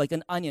 It's like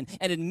an onion.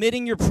 And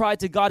admitting your pride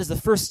to God is the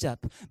first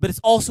step. But it's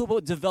also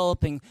about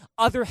developing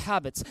other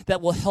habits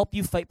that will help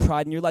you fight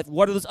pride in your life.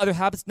 What are those other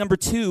habits? Number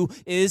 2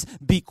 is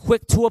be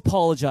quick to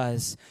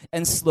apologize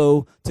and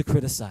slow to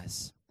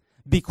criticize.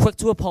 Be quick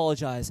to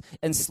apologize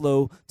and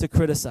slow to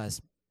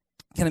criticize.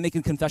 Can I make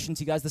a confession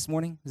to you guys this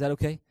morning? Is that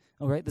okay?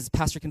 All right, this is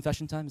pastor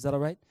confession time. Is that all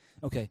right?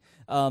 Okay.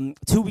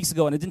 2 weeks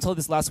ago, and I didn't tell you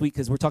this last week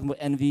because we're talking about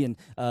envy, and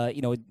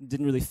it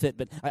didn't really fit.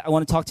 But I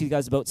want to talk to you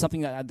guys about something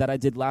that I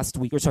did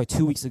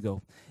 2 weeks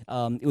ago.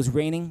 It was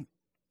raining,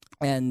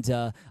 and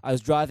I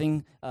was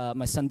driving.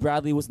 My son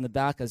Bradley was in the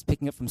back. I was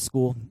picking up from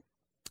school,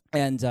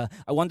 and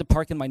I wanted to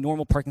park in my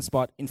normal parking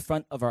spot in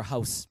front of our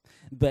house.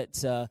 But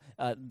the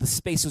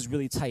space was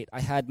really tight.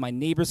 I had my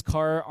neighbor's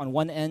car on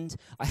one end.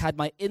 I had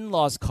my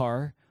in-laws'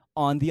 car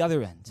on the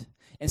other end.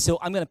 And so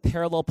I'm going to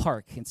parallel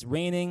park. It's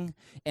raining,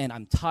 and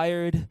I'm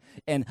tired,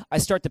 and I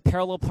start to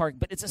parallel park,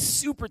 but it's a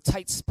super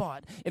tight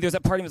spot. And there's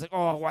that part of me that's like,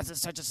 oh, why is it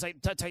such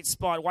a tight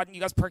spot? Why didn't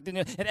you guys park in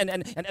there?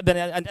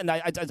 And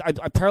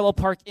I parallel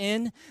park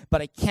in,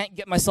 but I can't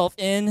get myself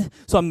in.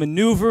 So I'm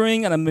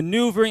maneuvering,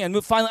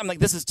 and finally, I'm like,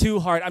 this is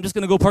too hard. I'm just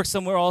going to go park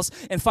somewhere else.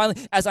 And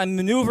finally, as I'm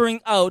maneuvering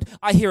out,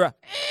 I hear a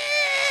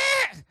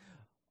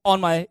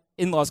on my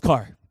in-laws'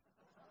 car.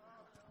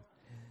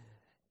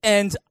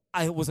 And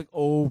I was like,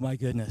 oh, my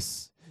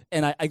goodness.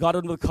 And I got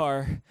out of the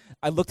car.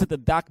 I looked at the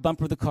back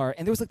bumper of the car,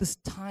 and there was like this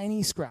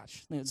tiny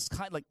scratch. It was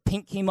kind of like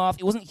paint came off.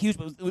 It wasn't huge,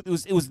 but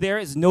it was there.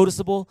 It's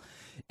noticeable.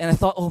 And I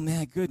thought, oh,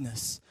 my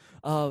goodness.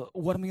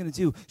 What am I going to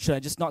do? Should I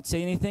just not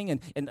say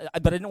anything? But I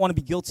didn't want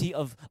to be guilty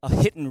of a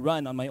hit and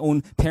run on my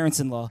own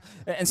parents-in-law.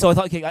 And so I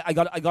thought, okay, I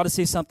got to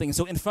say something. And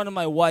so in front of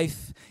my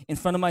wife, in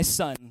front of my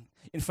son,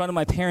 in front of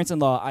my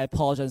parents-in-law, I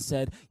apologized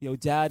and said,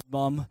 Dad,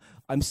 Mom,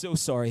 I'm so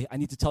sorry. I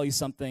need to tell you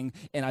something.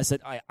 And I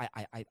said,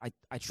 I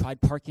tried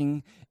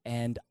parking,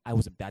 and I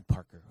was a bad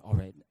parker. All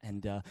right,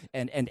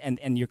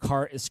 and your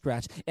car is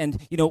scratched. And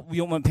you know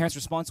what my parents'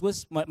 response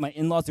was? My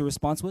in-laws, their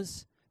response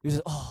was, they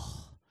said,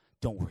 oh,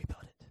 don't worry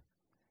about it.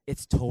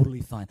 It's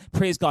totally fine.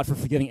 Praise God for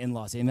forgiving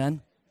in-laws.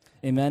 Amen.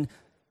 Amen.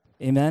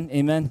 Amen.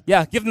 Amen.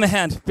 Yeah, give them a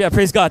hand. Yeah,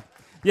 praise God.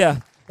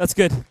 Yeah, that's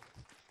good.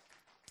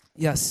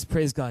 Yes,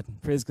 praise God,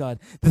 praise God.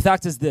 The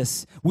fact is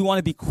this, we want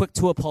to be quick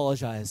to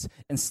apologize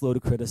and slow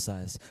to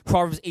criticize.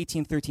 Proverbs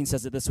 18:13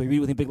 says it this way. Read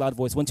it with a big loud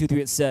voice. 1, 2,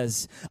 3, it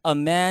says, a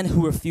man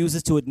who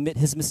refuses to admit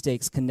his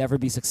mistakes can never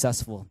be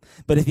successful.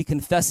 But if he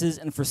confesses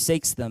and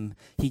forsakes them,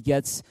 he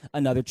gets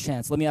another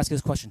chance. Let me ask you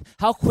this question.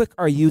 How quick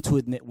are you to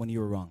admit when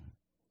you were wrong?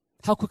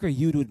 How quick are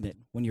you to admit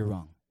when you're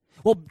wrong?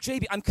 Well,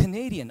 JB, I'm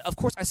Canadian. Of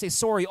course, I say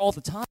sorry all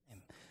the time.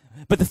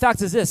 But the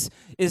fact is this,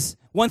 is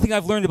one thing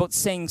I've learned about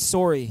saying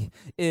sorry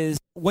is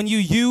when you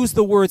use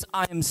the words,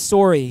 I am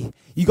sorry,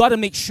 you got to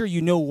make sure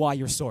you know why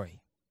you're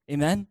sorry.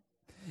 Amen?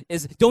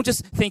 Don't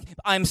just think,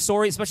 I'm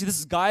sorry, especially this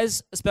is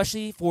guys,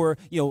 especially for,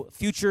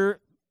 future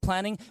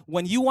planning.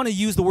 When you want to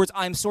use the words,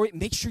 I'm sorry,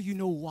 make sure you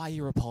know why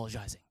you're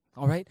apologizing.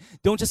 All right?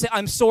 Don't just say,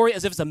 I'm sorry,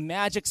 as if it's a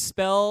magic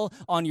spell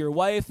on your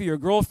wife or your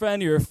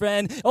girlfriend or your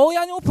friend. Oh,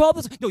 yeah, no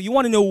problem. No, you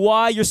want to know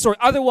why you're sorry.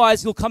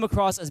 Otherwise, you'll come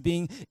across as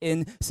being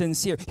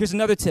insincere. Here's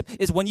another tip,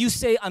 is when you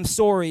say, I'm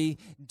sorry,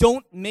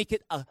 don't make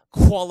it a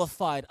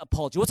qualified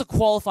apology. What's a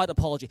qualified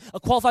apology? A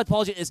qualified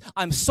apology is,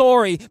 I'm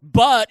sorry,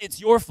 but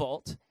it's your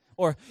fault.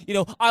 Or,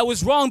 I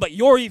was wrong, but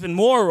you're even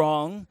more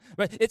wrong.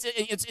 Right?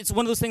 It's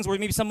one of those things where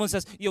maybe someone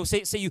says,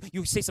 say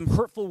you say some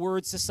hurtful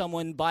words to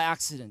someone by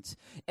accident,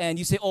 and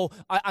you say, oh,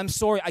 I'm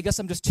sorry, I guess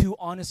I'm just too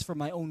honest for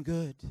my own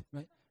good,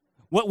 right?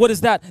 What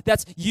is that?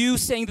 That's you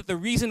saying that the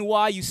reason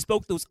why you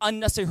spoke those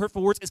unnecessary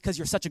hurtful words is because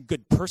you're such a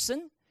good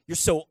person. You're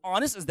so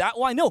honest. Is that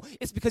why? No,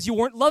 it's because you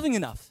weren't loving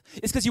enough.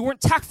 It's because you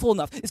weren't tactful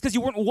enough. It's because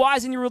you weren't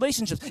wise in your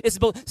relationships. It's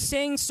about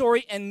saying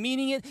sorry and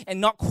meaning it and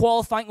not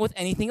qualifying with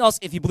anything else.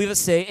 If you believe it,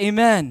 say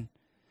amen.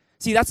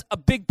 See, that's a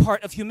big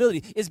part of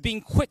humility, is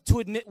being quick to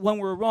admit when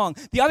we're wrong.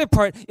 The other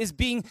part is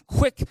being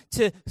quick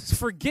to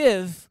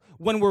forgive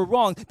when we're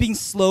wrong, being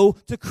slow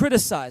to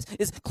criticize.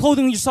 Is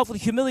clothing yourself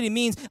with humility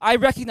means I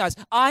recognize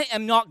I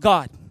am not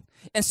God.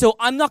 And so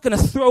I'm not going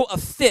to throw a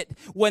fit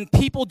when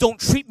people don't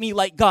treat me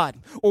like God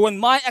or when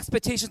my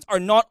expectations are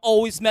not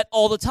always met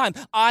all the time.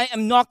 I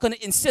am not going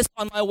to insist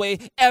on my way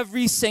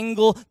every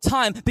single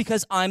time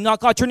because I'm not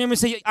God. Turn to him and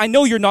say, I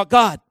know you're not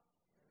God.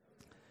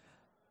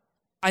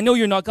 I know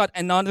you're not God,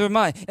 and neither am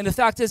I. And the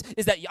fact is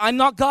that I'm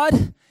not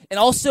God, and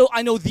also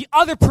I know the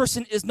other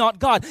person is not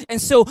God.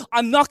 And so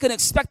I'm not going to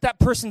expect that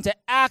person to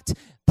act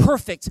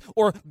perfect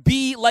or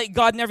be like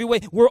God in every way.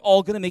 We're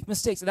all going to make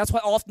mistakes. And that's why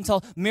I often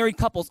tell married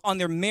couples on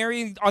their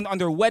on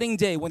their wedding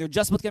day, when they're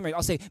just about to get married,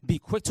 I'll say, be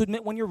quick to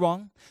admit when you're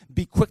wrong,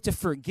 be quick to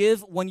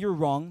forgive when you're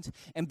wronged,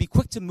 and be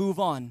quick to move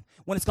on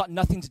when it's got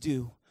nothing to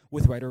do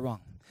with right or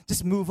wrong.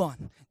 Just move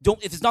on.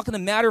 If it's not going to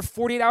matter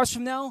 48 hours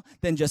from now,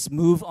 then just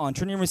move on.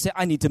 Turn to your and say,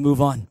 I need to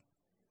move on.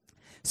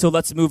 So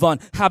let's move on.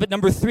 Habit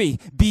number 3,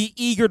 be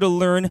eager to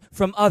learn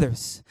from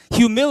others.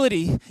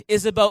 Humility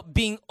is about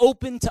being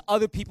open to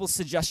other people's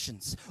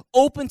suggestions,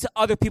 open to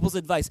other people's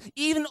advice,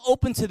 even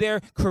open to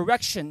their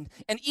correction,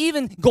 and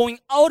even going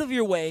out of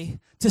your way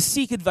to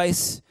seek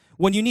advice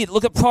when you need it.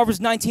 Look at Proverbs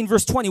 19,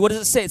 verse 20. What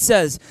does it say? It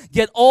says,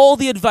 get all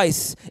the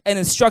advice and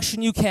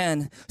instruction you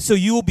can so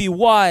you will be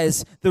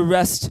wise the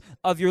rest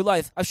of your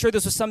life. I've shared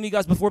this with some of you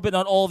guys before, but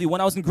not all of you. When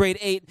I was in grade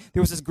 8,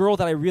 there was this girl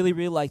that I really,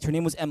 really liked. Her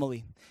name was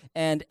Emily.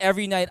 And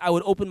every night I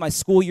would open my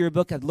school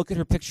yearbook, I'd look at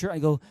her picture,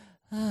 I'd go,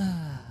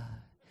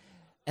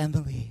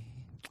 Emily.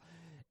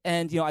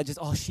 And, I just,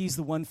 she's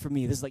the one for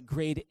me. This is like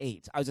grade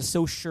 8. I was just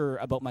so sure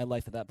about my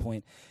life at that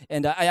point.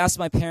 And I asked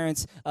my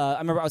parents, I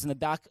remember I was in the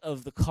back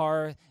of the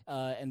car,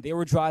 and they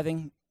were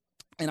driving,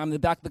 and I'm in the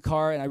back of the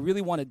car, and I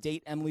really want to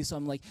date Emily, so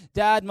I'm like,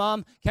 Dad,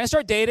 Mom, can I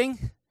start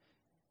dating?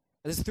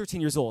 This is 13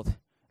 years old.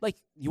 Like,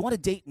 you want to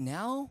date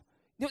now?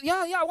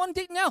 Yeah, I want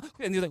to date now.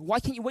 And they're like, why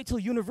can't you wait till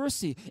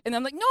university? And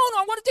I'm like, no,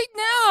 I want to date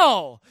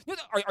now.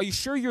 Are you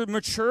sure you're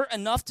mature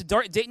enough to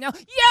date now?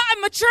 Yeah,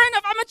 I'm mature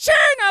enough.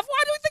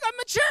 Why do you think I'm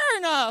mature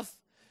enough?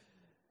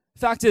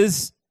 Fact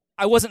is,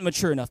 I wasn't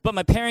mature enough. But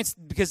my parents,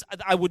 because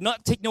I would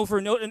not take no for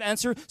a note and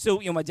answer, so,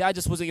 my dad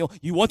just was like,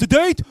 you want to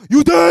date?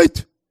 You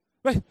date!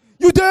 Right?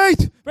 You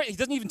date! Right? He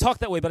doesn't even talk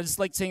that way, but I just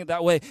like saying it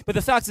that way. But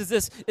the fact is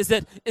this, is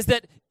that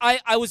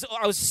I was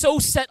so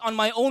set on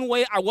my own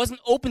way, I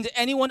wasn't open to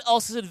anyone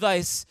else's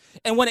advice.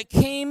 And when it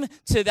came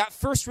to that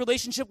first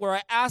relationship where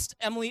I asked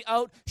Emily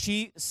out,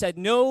 she said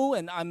no,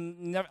 and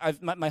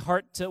my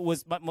heart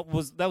was that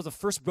was the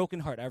first broken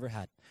heart I ever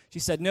had. She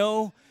said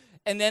no.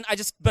 And then I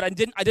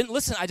didn't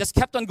listen. I just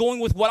kept on going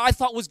with what I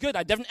thought was good.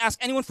 I didn't ask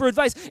anyone for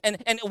advice. And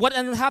what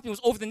ended up happening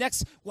was over the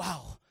next,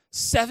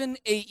 7-8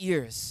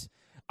 years,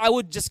 I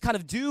would just kind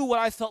of do what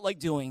I felt like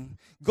doing,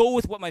 go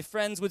with what my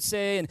friends would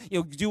say, and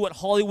do what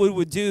Hollywood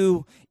would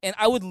do, and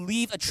I would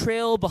leave a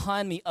trail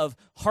behind me of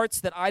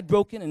hearts that I'd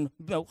broken and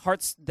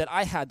hearts that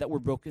I had that were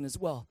broken as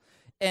well.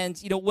 And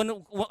when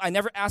I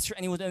never asked for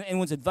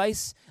anyone's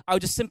advice, I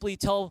would just simply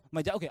tell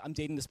my dad, okay, I'm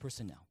dating this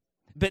person now,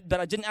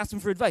 but I didn't ask him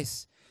for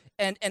advice.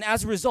 And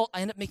as a result,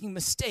 I ended up making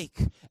mistake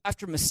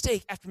after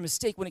mistake after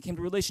mistake when it came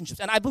to relationships.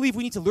 And I believe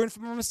we need to learn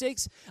from our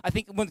mistakes. I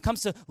think when it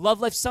comes to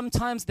love life,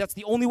 sometimes that's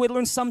the only way to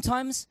learn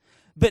sometimes.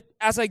 But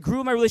as I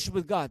grew in my relationship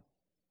with God,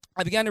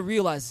 I began to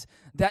realize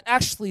that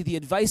actually the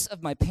advice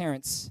of my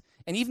parents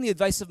and even the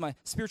advice of my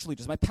spiritual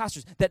leaders, my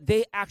pastors, that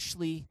they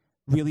actually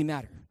really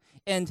matter.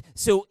 And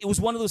so it was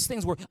one of those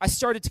things where I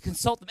started to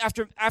consult them.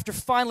 After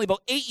finally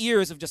about 8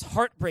 years of just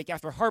heartbreak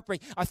after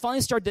heartbreak, I finally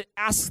started to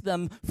ask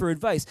them for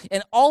advice.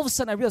 And all of a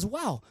sudden I realized,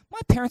 wow, my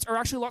parents are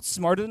actually a lot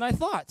smarter than I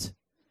thought.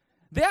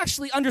 They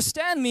actually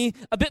understand me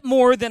a bit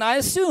more than I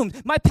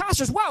assumed. My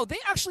pastors, wow, they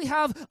actually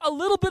have a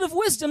little bit of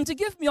wisdom to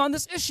give me on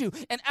this issue.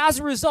 And as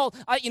a result,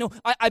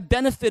 I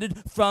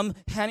benefited from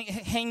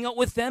hanging out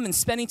with them and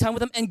spending time with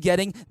them and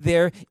getting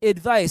their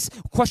advice.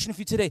 Question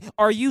for you today,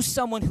 are you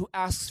someone who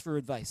asks for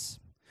advice?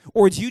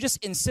 Or do you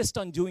just insist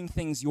on doing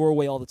things your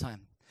way all the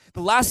time?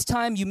 The last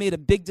time you made a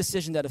big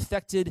decision that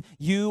affected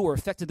you or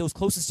affected those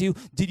closest to you,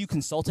 did you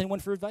consult anyone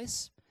for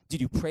advice?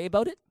 Did you pray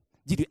about it?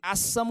 Did you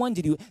ask someone?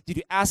 Did you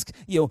ask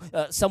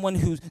someone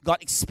who's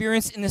got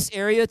experience in this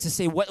area to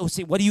say what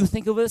do you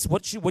think of this?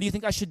 What do you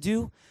think I should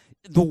do?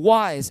 The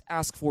wise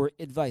ask for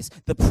advice.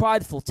 The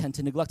prideful tend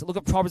to neglect it. Look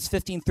at Proverbs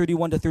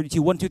 15:31-32.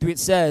 1, 2, 3. It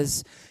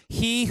says,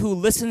 "He who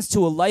listens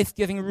to a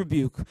life-giving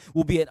rebuke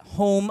will be at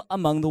home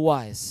among the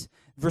wise."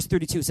 Verse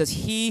 32, it says,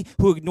 "He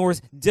who ignores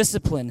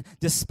discipline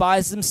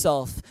despises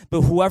himself,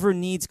 but whoever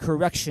needs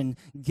correction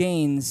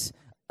gains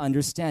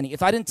understanding.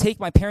 If I didn't take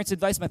my parents'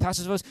 advice, my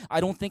pastor's advice, I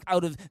don't think I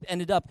would have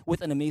ended up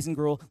with an amazing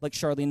girl like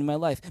Charlene in my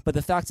life. But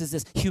the fact is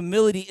this,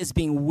 humility is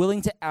being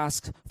willing to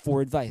ask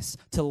for advice,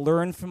 to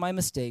learn from my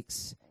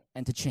mistakes,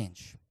 and to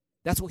change.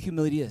 That's what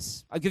humility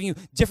is. I've given you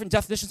different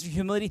definitions of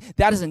humility.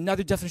 That is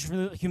another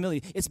definition of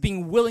humility. It's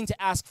being willing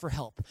to ask for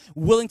help,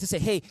 willing to say,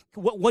 hey,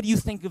 what do you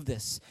think of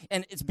this?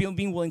 And it's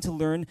being willing to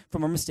learn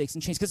from our mistakes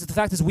and change. Because the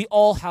fact is, we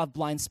all have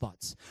blind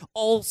spots.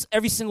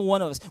 Every single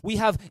one of us. We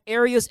have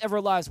areas of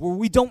our lives where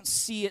we don't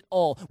see it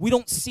all. We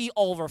don't see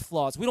all of our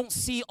flaws. We don't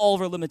see all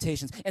of our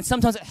limitations. And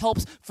sometimes it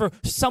helps for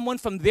someone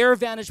from their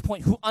vantage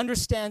point who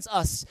understands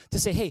us to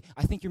say, hey,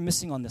 I think you're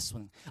missing on this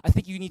one. I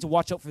think you need to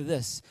watch out for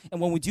this. And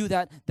when we do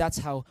that, that's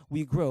how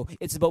we grow.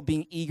 It's about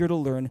being eager to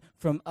learn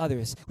from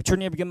others. We turn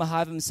to your neighbor, give him a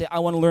high five and say, I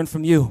want to learn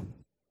from you.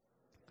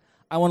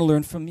 I want to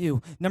learn from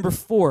you. Number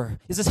 4,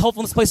 is this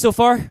helpful in this place so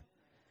far?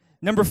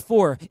 Number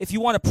 4, if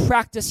you want to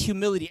practice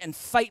humility and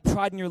fight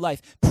pride in your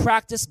life,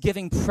 practice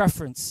giving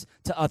preference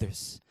to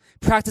others.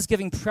 Practice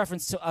giving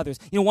preference to others.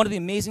 You know, one of the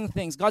amazing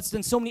things, God's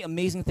done so many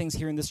amazing things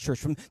here in this church,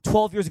 from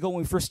 12 years ago when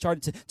we first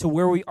started to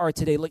where we are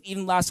today. Like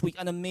even last week,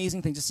 an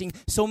amazing thing, just seeing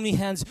so many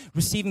hands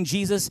receiving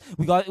Jesus.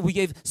 We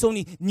gave so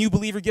many new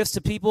believer gifts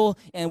to people,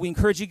 and we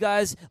encourage you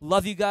guys,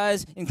 love you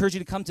guys, encourage you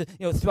to come to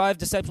Thrive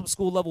Discipleship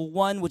School Level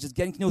 1, which is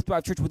getting to know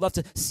Thrive Church. We'd love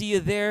to see you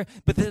there.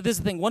 But this is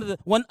the thing,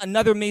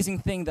 another amazing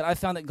thing that I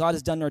found that God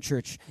has done in our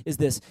church is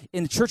this.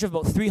 In a church of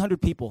about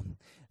 300 people,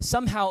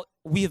 somehow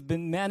we have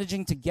been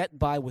managing to get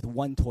by with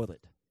one toilet.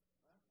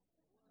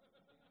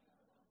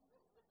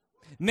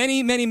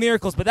 Many, many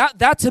miracles, but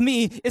that to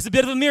me is a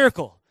bit of a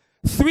miracle.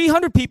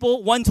 300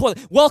 people, one toilet.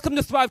 Welcome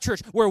to Thrive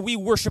Church, where we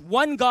worship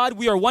one God,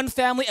 we are one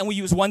family, and we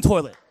use one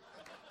toilet.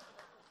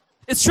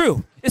 It's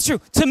true. It's true.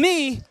 To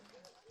me,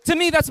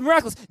 that's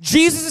miraculous.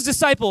 Jesus'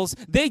 disciples,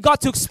 they got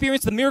to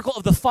experience the miracle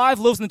of the 5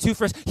 loaves and the 2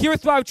 fish. Here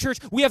at Thrive Church,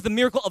 we have the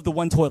miracle of the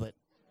one toilet.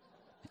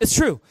 It's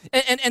true.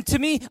 And to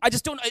me,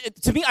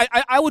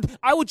 I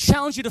would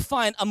challenge you to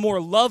find a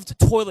more loved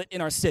toilet in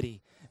our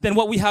city than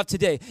what we have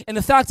today. And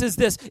the fact is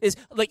this, is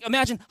like,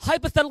 imagine,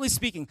 hypothetically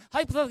speaking,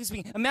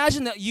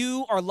 imagine that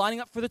you are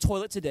lining up for the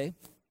toilet today,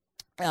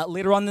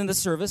 later on in the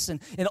service, and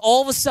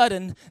all of a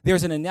sudden,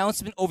 there's an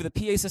announcement over the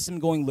PA system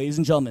going, ladies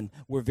and gentlemen,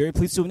 we're very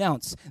pleased to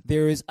announce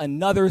there is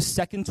another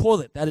second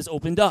toilet that is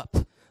opened up,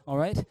 all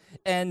right?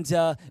 And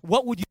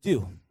what would you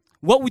do?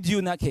 What would you do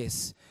in that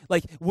case?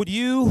 Like, would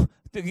you,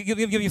 give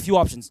you a few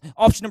options.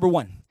 Option number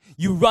 1.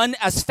 You run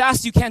as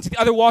fast as you can to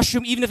the other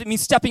washroom, even if it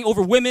means stepping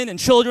over women and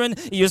children.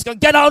 You just go,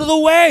 get out of the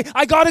way.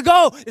 I gotta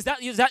go. Is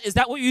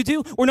that what you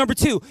do? Or number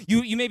 2,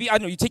 you maybe, I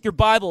don't know, you take your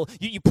Bible,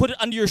 you put it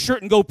under your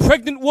shirt and go,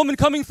 pregnant woman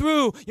coming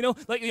through.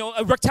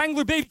 A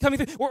rectangular baby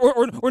coming through.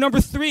 Or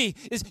number 3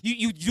 is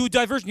you do a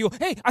diversion. You go,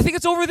 hey, I think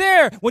it's over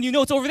there. When you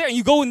know it's over there, and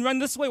you go and run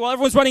this way while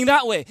everyone's running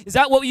that way. Is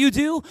that what you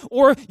do?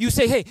 Or you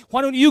say, hey,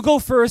 why don't you go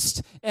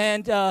first,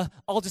 and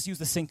I'll just use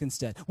the sink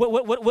instead.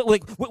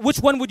 Which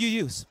one would you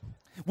use?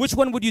 Which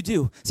one would you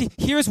do? See,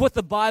 here's what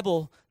the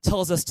Bible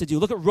tells us to do.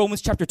 Look at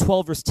Romans chapter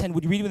 12, verse 10.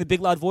 Would you read it with a big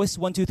loud voice?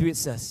 1, 2, 3, it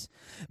says,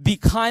 be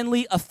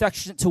kindly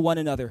affectionate to one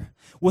another,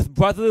 with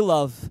brotherly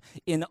love,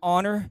 in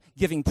honor,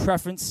 giving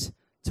preference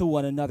to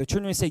one another. Turn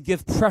to me and say,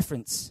 give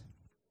preference.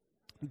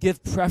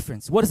 Give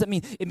preference. What does that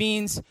mean? It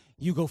means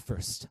you go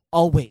first.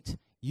 I'll wait.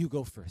 You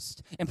go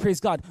first. And praise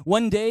God,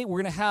 one day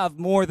we're going to have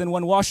more than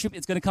one washroom.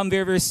 It's going to come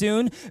very, very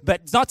soon.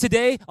 But it's not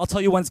today. I'll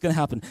tell you when it's going to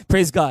happen.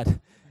 Praise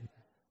God.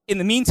 In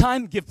the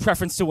meantime, give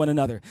preference to one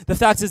another. The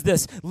fact is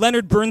this,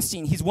 Leonard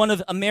Bernstein, he's one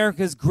of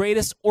America's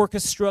greatest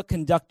orchestra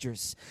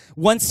conductors.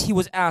 Once he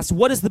was asked,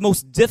 what is the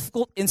most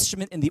difficult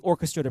instrument in the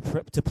orchestra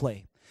to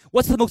play?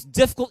 What's the most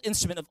difficult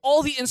instrument of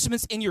all the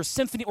instruments in your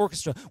symphony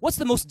orchestra? What's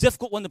the most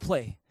difficult one to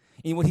play?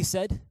 And you know what he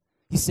said?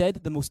 He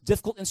said the most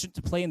difficult instrument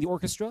to play in the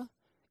orchestra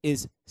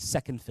is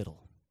second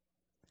fiddle.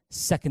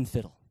 Second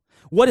fiddle.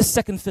 What is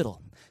second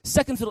fiddle?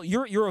 Second fiddle,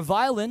 you're a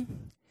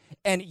violin,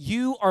 and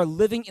you are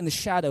living in the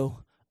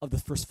shadow of the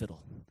first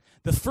fiddle.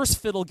 The first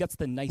fiddle gets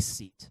the nice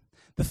seat.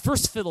 The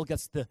first fiddle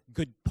gets the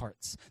good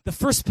parts. The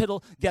first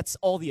fiddle gets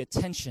all the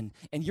attention,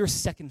 and you're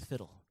second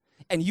fiddle.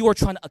 And you are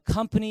trying to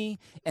accompany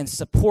and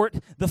support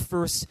the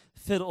first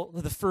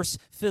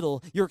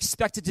fiddle. You're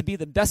expected to be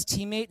the best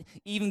teammate,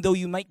 even though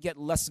you might get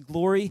less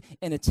glory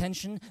and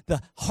attention.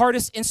 The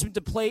hardest instrument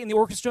to play in the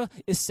orchestra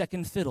is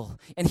second fiddle.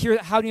 And here,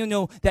 how do you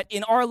know that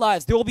in our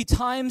lives, there will be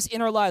times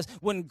in our lives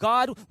when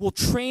God will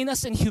train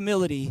us in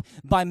humility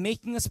by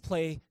making us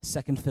play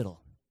second fiddle.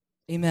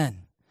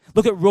 Amen.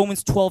 Look at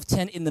Romans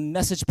 12:10 in the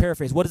Message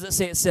paraphrase. What does it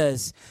say? It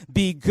says,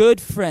 be good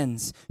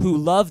friends who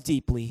love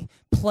deeply,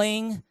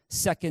 playing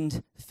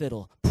second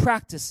fiddle.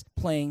 Practice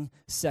playing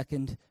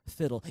second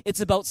fiddle.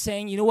 It's about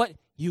saying, you know what?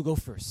 You go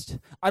first.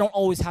 I don't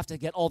always have to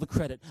get all the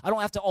credit. I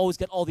don't have to always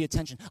get all the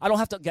attention. I don't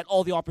have to get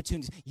all the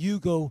opportunities. You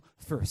go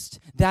first.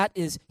 That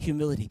is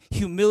humility.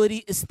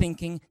 Humility is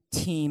thinking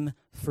team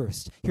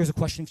first. Here's a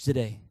question for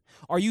today.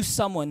 Are you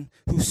someone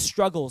who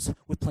struggles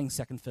with playing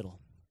second fiddle?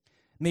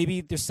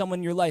 Maybe there's someone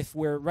in your life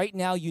where right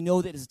now you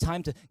know that it's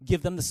time to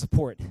give them the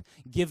support,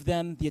 give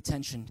them the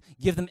attention,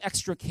 give them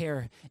extra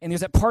care. And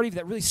there's that part of you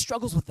that really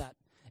struggles with that.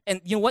 And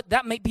you know what?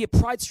 That might be a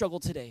pride struggle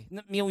today.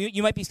 You know,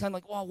 you might be kind of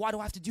like, well, why do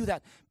I have to do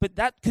that? But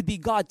that could be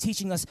God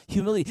teaching us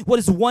humility. What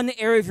is one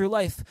area of your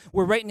life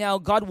where right now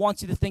God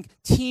wants you to think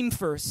team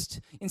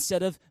first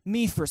instead of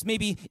me first?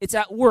 Maybe it's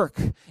at work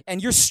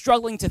and you're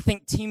struggling to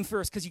think team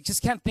first because you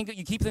just can't think.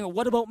 You keep thinking,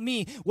 what about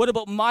me? What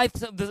about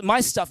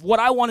my stuff? What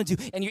I want to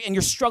do? And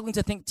you're struggling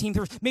to think team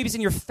first. Maybe it's in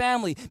your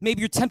family.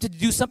 Maybe you're tempted to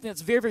do something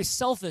that's very, very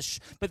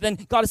selfish. But then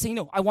God is saying,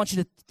 no, I want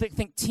you to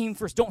think team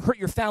first. Don't hurt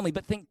your family,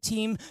 but think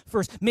team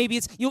first. Maybe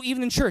it's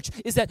even in church,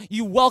 is that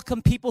you welcome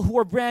people who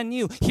are brand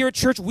new. Here at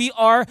church, we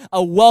are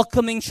a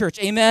welcoming church.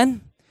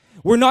 Amen?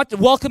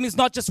 Welcome is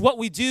not just what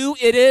we do,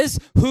 it is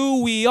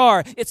who we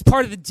are. It's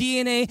part of the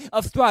DNA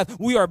of Thrive.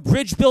 We are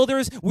bridge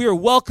builders. We are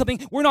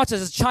welcoming. We're not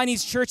just a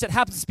Chinese church that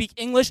happens to speak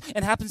English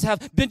and happens to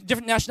have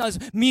different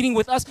nationalities meeting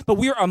with us, but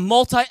we are a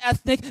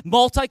multi-ethnic,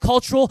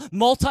 multicultural,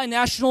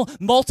 multinational,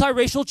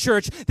 multiracial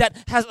church that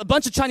has a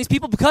bunch of Chinese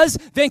people because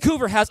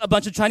Vancouver has a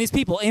bunch of Chinese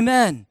people.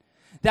 Amen.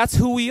 That's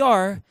who we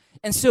are.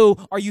 And so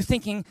are you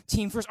thinking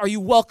team first? Are you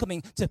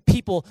welcoming to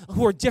people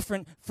who are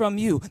different from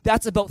you?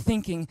 That's about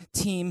thinking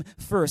team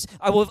first.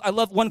 I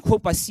love one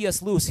quote by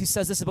C.S. Lewis. He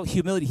says this about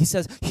humility. He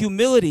says,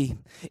 humility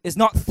is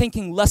not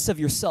thinking less of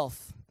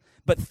yourself,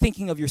 but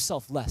thinking of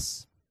yourself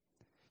less.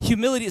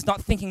 Humility is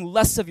not thinking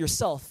less of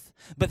yourself,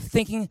 but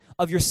thinking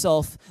of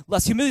yourself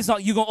less. Humility is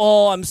not you go,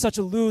 oh, I'm such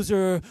a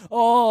loser.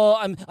 Oh,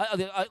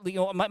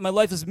 my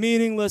life is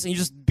meaningless, and you're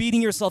just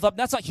beating yourself up.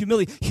 That's not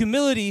humility.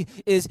 Humility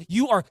is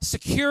you are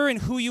secure in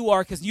who you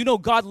are because you know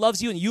God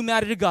loves you and you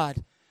matter to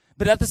God.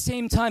 But at the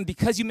same time,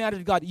 because you matter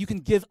to God, you can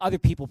give other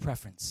people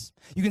preference.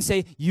 You can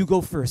say, you go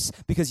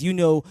first, because you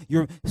know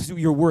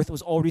your worth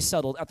was already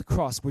settled at the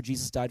cross where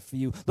Jesus died for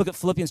you. Look at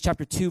Philippians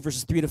chapter 2,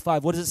 verses 3 to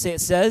 5. What does it say?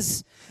 It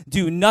says,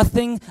 do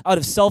nothing out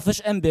of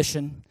selfish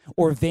ambition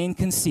or vain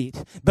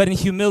conceit, but in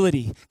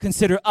humility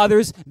consider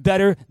others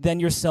better than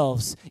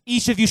yourselves.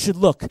 Each of you should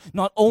look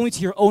not only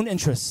to your own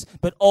interests,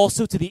 but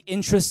also to the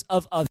interests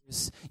of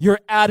others. Your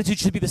attitude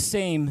should be the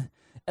same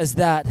as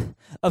that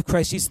of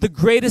Christ Jesus. The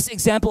greatest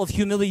example of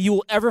humility you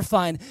will ever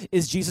find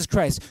is Jesus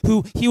Christ,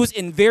 who he was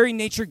in very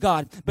nature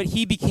God, but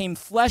he became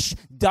flesh,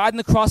 died on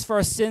the cross for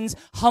our sins,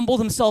 humbled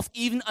himself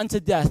even unto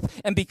death.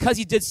 And because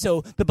he did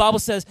so, the Bible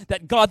says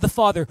that God the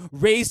Father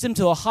raised him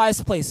to a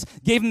highest place,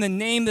 gave him the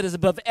name that is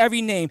above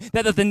every name,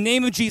 that at the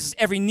name of Jesus,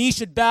 every knee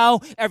should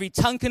bow, every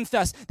tongue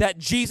confess that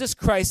Jesus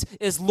Christ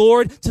is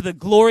Lord to the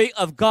glory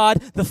of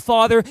God the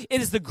Father. It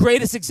is the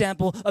greatest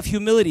example of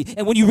humility.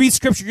 And when you read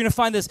Scripture, you're going to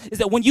find this, is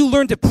that when you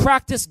learn to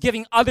practice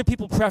giving other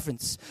people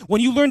preference,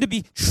 when you learn to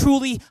be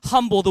truly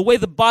humble, the way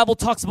the Bible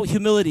talks about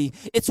humility,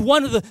 it's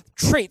one of the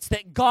traits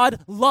that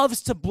God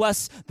loves to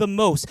bless the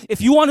most. If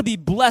you want to be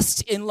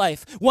blessed in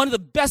life, one of the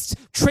best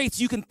traits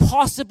you can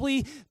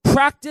possibly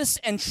practice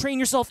and train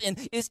yourself in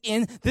is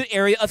in the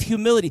area of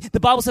humility. The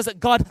Bible says that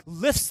God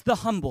lifts the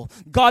humble,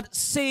 God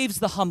saves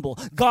the humble,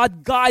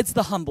 God guides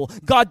the humble,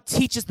 God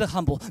teaches the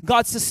humble,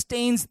 God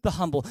sustains the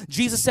humble.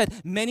 Jesus said,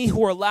 many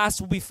who are last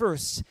will be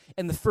first,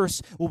 and the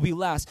first will be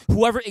last.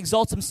 Whoever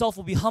exalts himself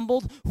will be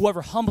humbled.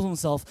 Whoever humbles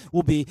himself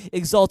will be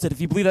exalted.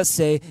 If you believe that,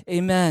 say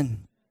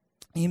amen.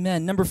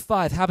 Amen.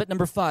 Habit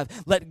number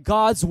 5, let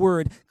God's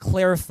word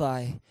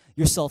clarify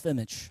your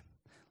self-image.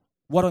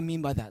 What do I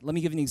mean by that? Let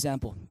me give you an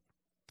example.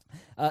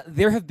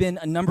 There have been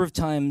a number of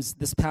times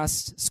this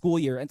past school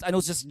year, and I know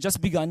it's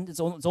just begun, it's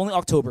only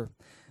October,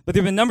 but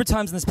there have been a number of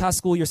times in this past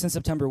school year since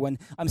September when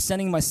I'm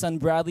sending my son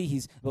Bradley,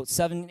 he's about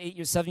 7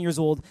 years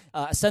old,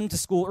 I send him to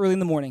school early in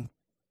the morning.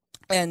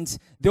 And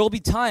there will be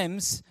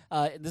times,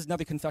 this is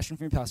another confession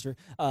from your pastor,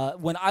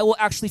 when I will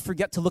actually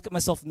forget to look at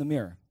myself in the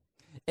mirror.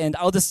 And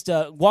I'll just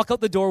walk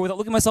out the door without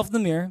looking at myself in the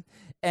mirror.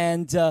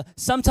 And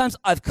sometimes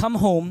I've come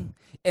home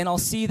and I'll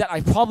see that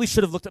I probably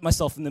should have looked at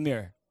myself in the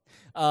mirror.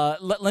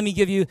 Let me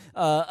give you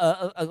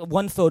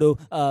one photo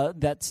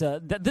this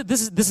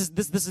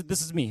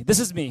is me. This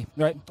is me,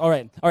 right? All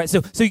right.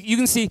 So you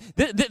can see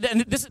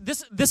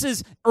this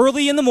is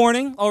early in the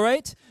morning. All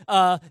right.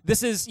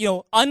 This is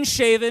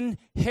unshaven.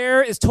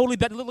 Hair is totally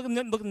better. Look at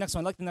the next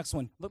one. I like the next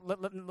one. Look,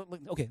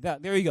 okay,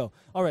 there you go.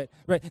 All right.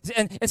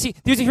 And see,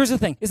 here's the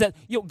thing: is that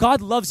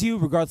God loves you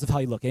regardless of how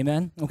you look.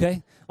 Amen.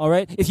 Okay. All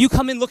right. If you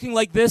come in looking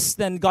like this,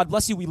 then God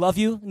bless you. We love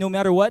you no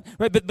matter what.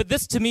 Right. But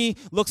this to me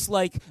looks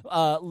like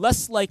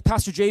less like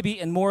Pastor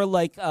JB and more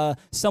like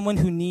someone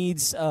who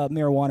needs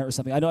marijuana or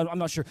something. I'm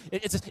not sure.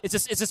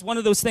 It's just one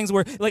of those things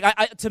where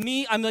to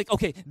me I'm like,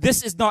 okay,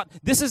 this is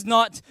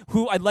not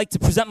who I'd like to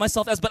present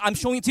myself as, but I'm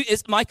showing it to you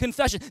is my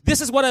confession. This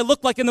is what I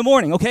look like in the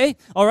morning. Okay?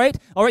 All right?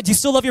 Do you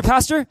still love your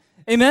pastor?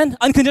 Amen?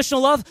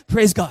 Unconditional love?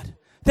 Praise God.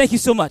 Thank you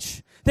so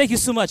much. Thank you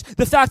so much.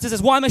 The fact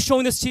is why am I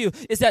showing this to you?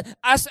 Is that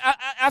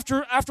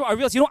after I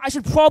realized, I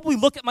should probably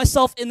look at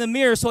myself in the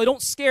mirror so I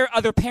don't scare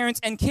other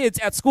parents and kids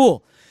at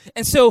school.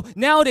 And so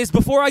nowadays,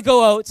 before I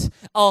go out,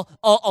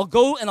 I'll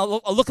go and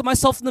I'll look at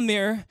myself in the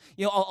mirror.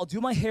 I'll do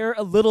my hair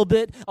a little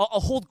bit. I'll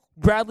hold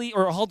Bradley,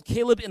 or I'll hold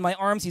Caleb in my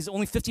arms. He's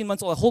only 15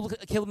 months old. I hold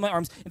Caleb in my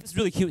arms, and it's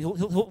really cute.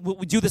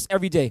 We do this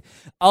every day.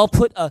 I'll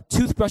put a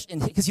toothbrush in,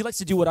 because he likes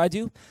to do what I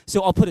do.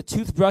 So I'll put a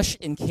toothbrush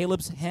in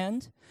Caleb's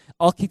hand.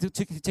 I'll take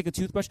a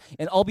toothbrush,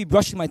 and I'll be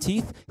brushing my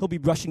teeth. He'll be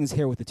brushing his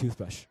hair with the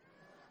toothbrush.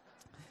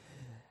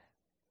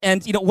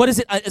 And, what is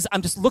it?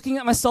 I'm just looking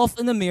at myself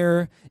in the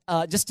mirror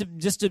just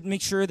to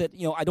make sure that,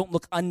 I don't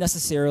look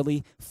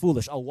unnecessarily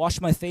foolish. I'll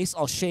wash my face.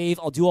 I'll shave.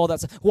 I'll do all that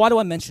stuff. Why do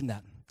I mention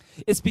that?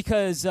 It's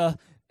because...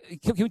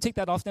 Can we take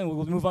that off then?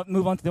 We'll move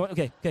on to the...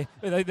 Okay.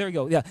 There we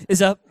go. Yeah.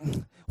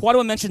 Why do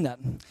I mention that?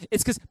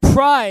 It's because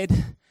pride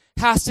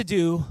has to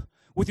do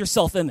with your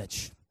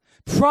self-image.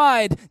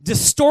 Pride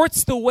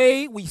distorts the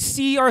way we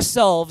see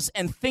ourselves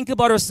and think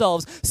about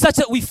ourselves such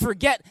that we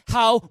forget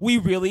how we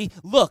really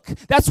look.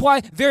 That's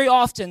why very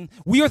often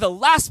we are the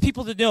last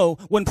people to know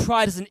when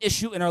pride is an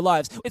issue in our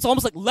lives. It's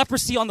almost like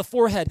leprosy on the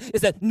forehead,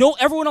 is that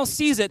everyone else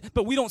sees it,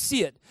 but we don't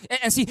see it.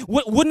 And see,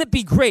 wouldn't it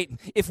be great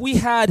if we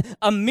had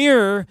a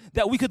mirror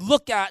that we could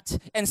look at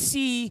and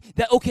see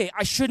that, okay,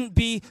 I shouldn't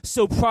be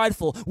so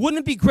prideful? Wouldn't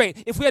it be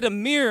great if we had a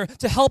mirror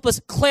to help us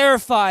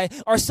clarify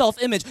our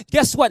self-image?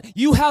 Guess what?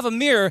 You have a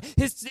mirror.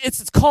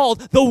 It's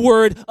called the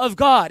Word of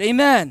God.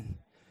 Amen.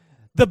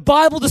 The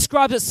Bible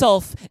describes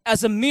itself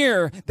as a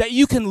mirror that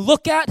you can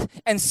look at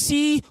and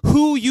see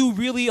who you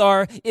really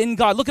are in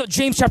God. Look at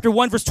James chapter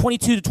 1, verse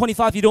 22 to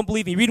 25 if you don't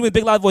believe me. Read it with a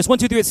big loud voice. 1,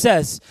 2, 3, it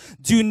says,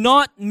 "Do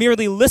not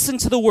merely listen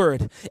to the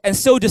word and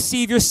so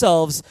deceive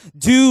yourselves.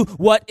 Do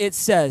what it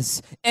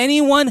says.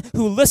 Anyone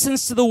who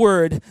listens to the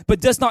word but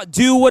does not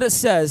do what it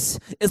says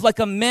is like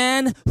a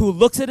man who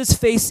looks at his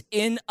face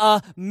in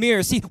a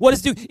mirror." See, what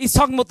is he's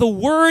talking about the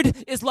word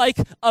is like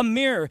a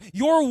mirror.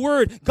 Your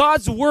word,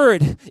 God's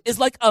word, is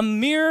like a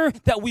mirror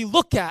that we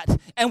look at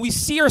and we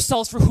see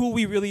ourselves for who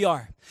we really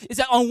are. Is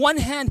that on one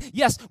hand,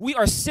 yes, we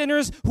are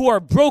sinners who are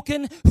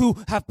broken, who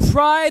have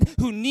pride,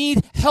 who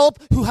need help,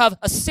 who have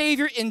a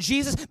Savior in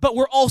Jesus, but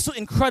we're also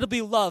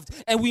incredibly loved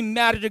and we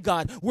matter to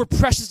God. We're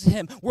precious to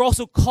Him. We're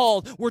also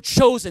called. We're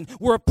chosen.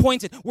 We're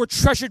appointed. We're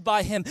treasured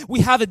by Him.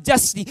 We have a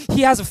destiny.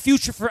 He has a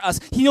future for us.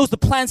 He knows the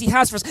plans He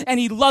has for us, and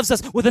He loves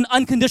us with an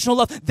unconditional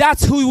love.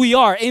 That's who we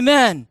are.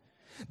 Amen.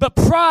 But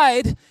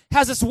pride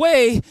has this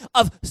way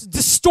of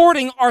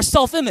distorting our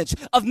self-image,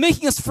 of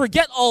making us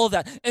forget all of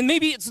that. And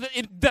maybe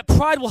that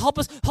pride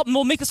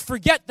will make us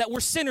forget that we're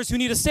sinners who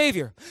need a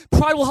Savior.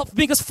 Pride will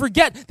make us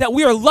forget that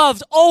we are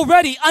loved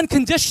already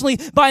unconditionally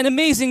by an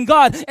amazing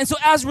God. And so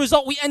as a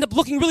result, we end up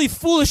looking really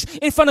foolish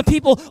in front of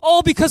people,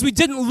 all because we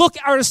didn't look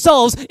at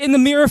ourselves in the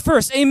mirror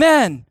first.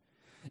 Amen.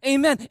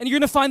 Amen. And you're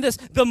going to find this.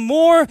 The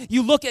more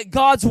you look at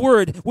God's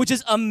Word, which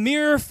is a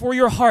mirror for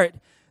your heart,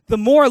 the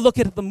more I look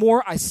at it, the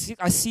more I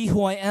see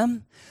who I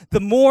am,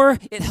 the more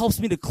it helps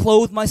me to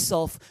clothe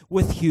myself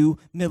with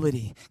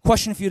humility.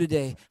 Question for you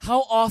today: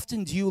 how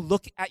often do you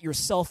look at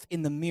yourself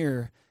in the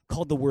mirror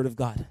called the Word of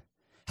God?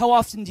 How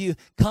often do you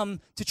come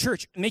to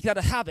church? Make that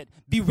a habit.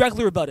 Be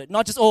regular about it.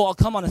 Not just, I'll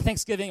come on a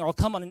Thanksgiving or I'll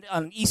come on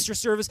an Easter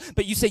service,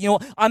 but you say,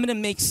 I'm going to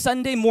make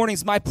Sunday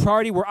mornings my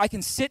priority where I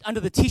can sit under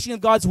the teaching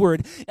of God's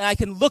Word and I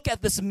can look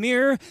at this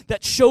mirror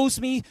that shows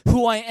me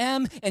who I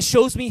am and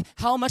shows me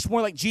how much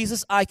more like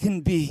Jesus I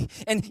can be.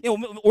 And,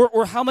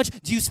 or how much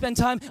do you spend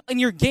time in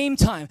your game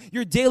time,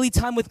 your daily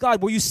time with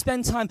God, where you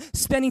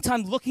spending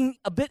time looking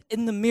a bit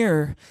in the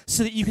mirror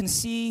so that you can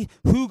see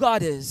who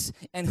God is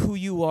and who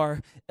you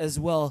are as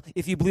well.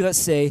 If you believe that,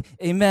 say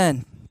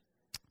amen.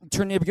 Turn to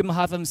your neighbor, give him a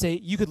high five and say,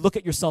 you could look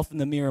at yourself in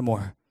the mirror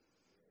more.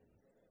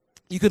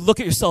 You could look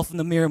at yourself in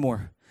the mirror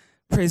more.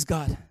 Praise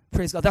God.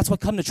 Praise God. That's why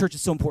coming to church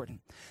is so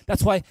important.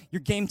 That's why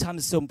your game time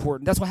is so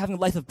important. That's why having a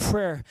life of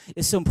prayer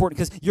is so important,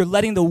 because you're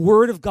letting the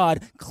Word of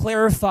God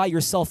clarify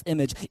your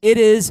self-image. It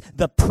is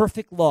the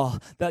perfect law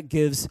that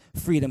gives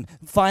freedom.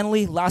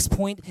 Finally, last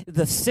point,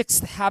 the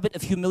sixth habit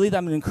of humility that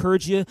I'm going to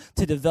encourage you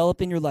to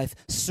develop in your life: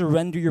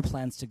 surrender your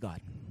plans to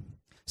God.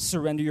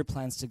 Surrender your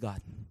plans to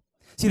God.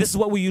 See, this is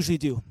what we usually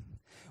do.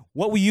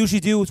 What we usually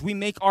do is we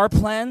make our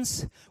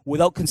plans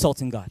without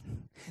consulting God.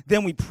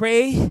 Then we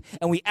pray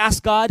and we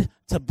ask God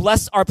to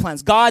bless our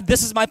plans. God,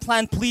 this is my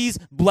plan, please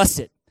bless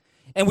it.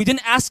 And we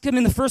didn't ask Him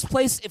in the first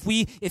place if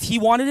He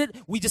wanted it.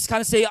 We just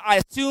kind of say, I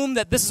assume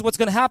that this is what's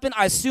going to happen.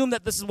 I assume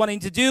that this is what I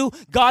need to do.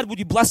 God, would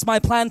you bless my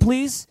plan,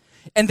 please?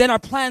 And then our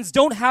plans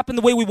don't happen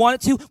the way we want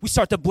it to. We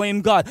start to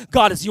blame God.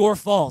 God, it's your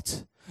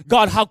fault.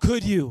 God, how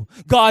could you?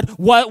 God,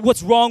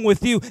 what's wrong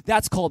with you?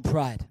 That's called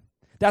pride.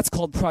 That's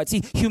called pride.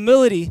 See,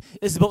 humility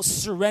is about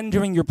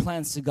surrendering your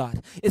plans to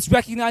God. It's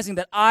recognizing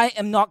that I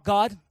am not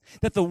God,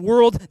 that the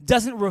world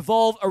doesn't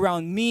revolve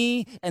around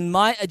me and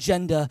my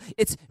agenda.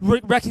 It's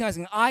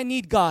recognizing I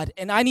need God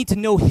and I need to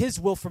know His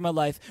will for my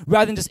life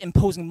rather than just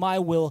imposing my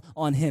will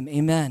on Him.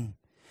 Amen.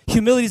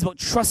 Humility is about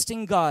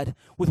trusting God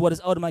with what is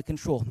out of my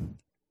control.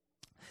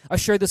 I've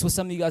shared this with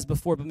some of you guys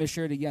before, but I'm going to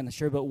share it again. I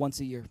share it about once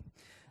a year.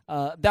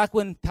 Back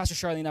when Pastor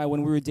Charlie and I,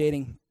 when we were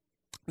dating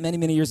many,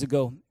 many years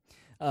ago,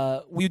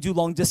 we would do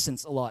long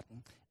distance a lot.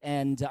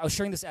 And I was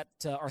sharing this at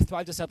our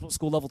Thrive Discipleship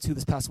School Level 2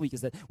 this past week,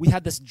 is that we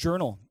had this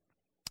journal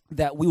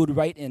that we would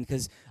write in,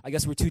 because I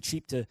guess we're too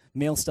cheap to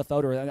mail stuff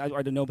out, or I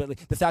don't know, but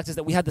like, the fact is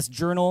that we had this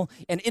journal,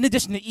 and in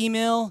addition to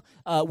email,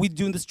 we'd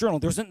do this journal.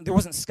 There wasn't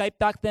Skype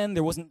back then.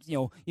 There wasn't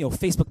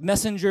Facebook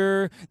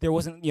Messenger. There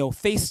wasn't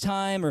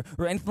FaceTime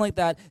or anything like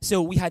that.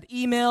 So we had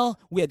email.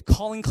 We had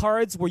calling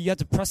cards where you had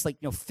to press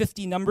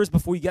 50 numbers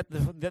before you get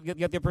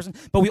the person.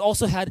 But we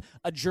also had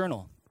a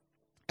journal.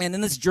 And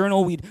in this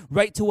journal, we'd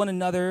write to one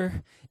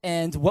another,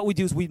 and what we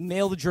do is we'd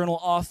mail the journal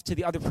off to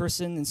the other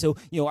person. And so,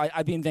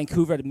 I'd be in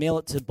Vancouver, I'd mail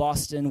it to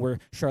Boston, where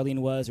Charlene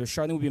was, or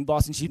Charlene would be in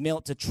Boston, she'd mail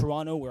it to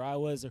Toronto, where I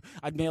was, or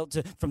I'd mail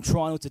it from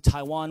Toronto to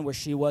Taiwan, where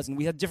she was, and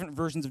we had different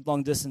versions of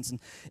long distance.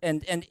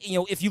 And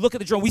if you look at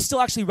the journal, we still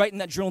actually write in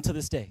that journal to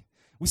this day.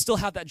 We still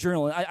have that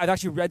journal, and I've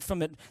actually read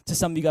from it to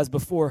some of you guys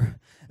before.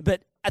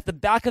 But at the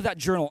back of that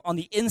journal, on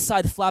the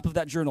inside flap of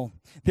that journal,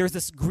 there's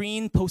this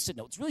green Post-it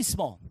note. It's really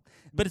small,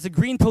 but it's a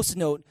green Post-it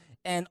note,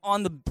 and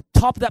on the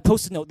top of that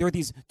Post-it note, there are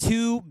these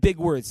two big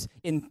words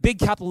in big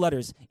capital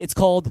letters. It's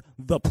called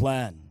The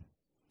Plan.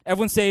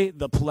 Everyone say,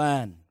 The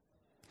Plan.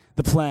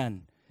 The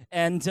Plan.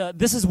 And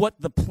this is what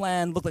the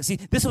plan looked like. See,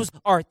 this was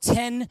our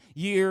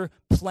 10-year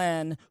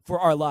plan for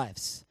our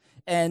lives.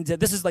 And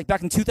this is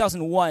back in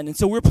 2001. And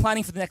so we're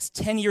planning for the next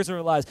 10 years of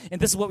our lives.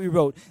 And this is what we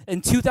wrote.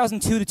 In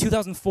 2002 to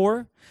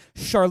 2004,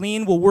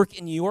 Charlene will work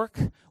in New York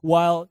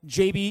while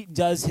JB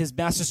does his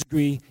master's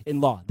degree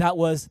in law. That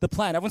was the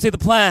plan. Everyone say the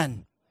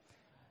plan.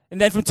 And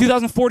then from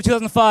 2004 to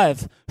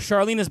 2005,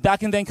 Charlene is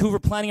back in Vancouver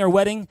planning our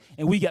wedding,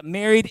 and we get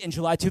married in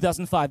July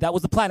 2005. That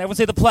was the plan. Everyone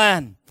say the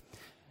plan.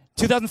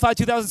 2005,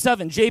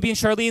 2007, JB and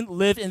Charlene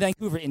live in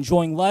Vancouver,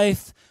 enjoying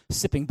life,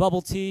 sipping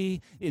bubble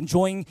tea,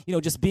 enjoying,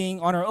 just being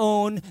on our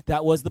own.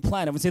 That was the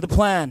plan. Everyone say the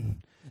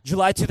plan.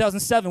 July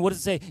 2007, what does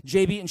it say?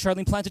 JB and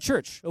Charlene plant a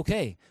church.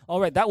 Okay.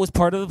 All right, that was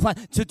part of the plan.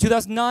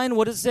 2009,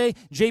 what does it say?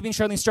 JB and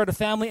Charlene start a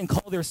family and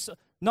call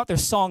not their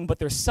song, but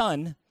their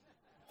son,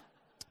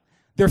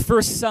 their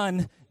first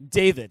son,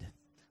 David.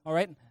 All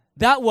right?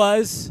 That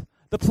was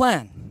the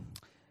plan.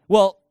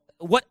 Well,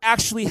 what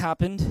actually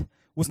happened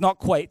was not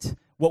quite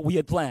what we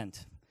had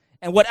planned.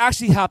 And what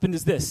actually happened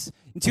is this.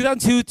 In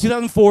 2002,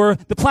 2004,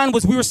 the plan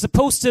was we were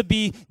supposed to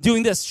be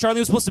doing this. Charlene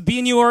was supposed to be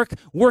in New York,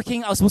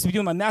 working. I was supposed to be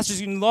doing my master's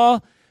degree in law.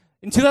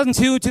 In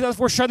 2002,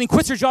 2004, Charlene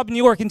quits her job in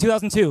New York in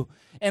 2002.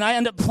 And I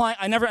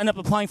never end up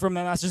applying for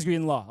my master's degree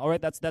in law. All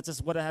right, that's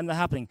just what ended up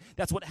happening.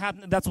 That's what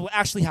happened. That's what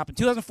actually happened.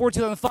 2004,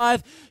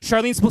 2005,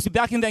 Charlene's supposed to be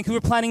back in Vancouver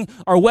planning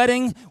our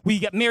wedding. We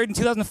get married in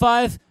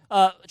 2005.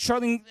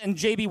 Charlene and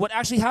JB, what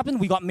actually happened?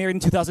 We got married in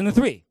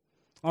 2003.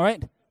 All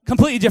right,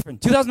 completely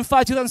different.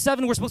 2005,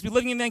 2007, we're supposed to be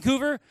living in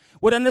Vancouver.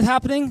 What ended up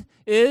happening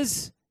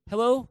is,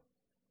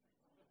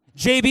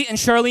 JB and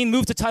Charlene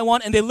moved to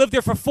Taiwan, and they lived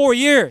there for 4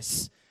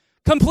 years.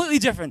 Completely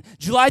different.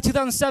 July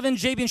 2007,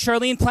 JB and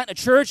Charlene plant a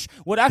church.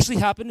 What actually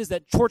happened is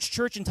that Torch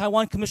Church in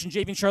Taiwan commissioned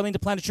JB and Charlene to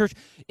plant a church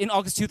in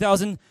August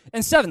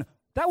 2007.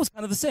 That was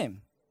kind of the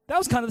same.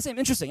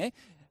 Interesting, eh?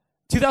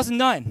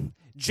 2009,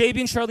 JB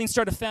and Charlene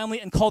start a family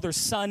and call their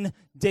son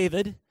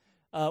David.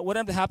 What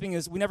ended up happening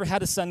is we never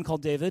had a son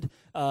called David.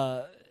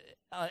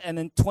 And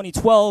in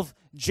 2012,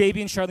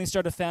 JB and Charlene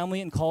start a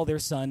family and call their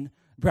son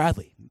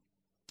Bradley.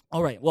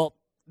 All right, well,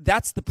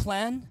 that's the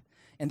plan.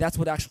 And that's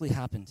what actually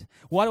happened.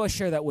 Why do I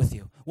share that with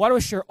you? Why do I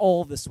share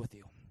all of this with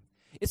you?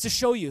 It's to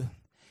show you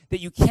that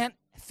you can't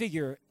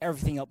figure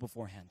everything out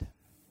beforehand.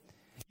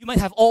 You might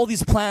have all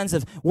these plans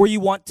of where you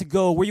want to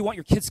go, where you want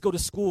your kids to go to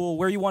school,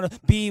 where you want to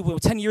be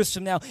 10 years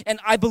from now. And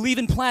I believe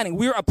in planning.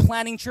 We're a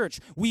planning church.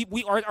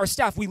 Our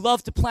staff, we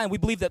love to plan. We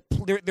believe that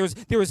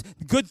there's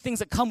good things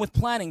that come with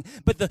planning.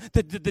 But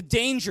the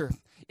danger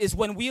is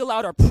when we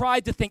allowed our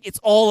pride to think it's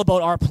all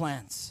about our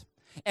plans.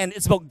 And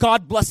it's about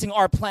God blessing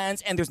our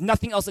plans, and there's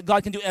nothing else that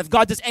God can do. And if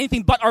God does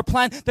anything but our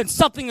plan, then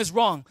something is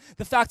wrong.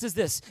 The fact is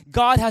this: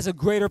 God has a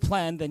greater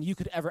plan than you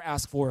could ever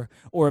ask for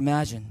or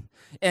imagine.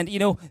 And,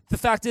 the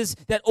fact is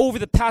that over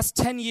the past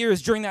 10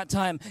 years during that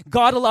time,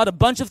 God allowed a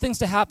bunch of things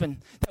to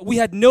happen that we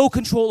had no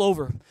control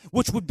over,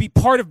 which would be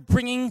part of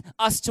bringing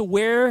us to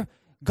where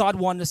God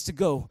wanted us to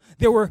go.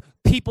 There were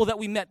people that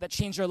we met that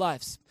changed our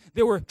lives.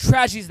 There were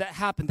tragedies that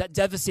happened that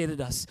devastated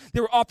us.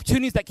 There were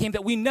opportunities that came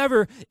that we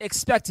never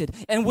expected.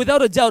 And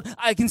without a doubt,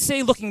 I can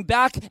say, looking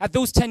back at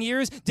those 10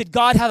 years, did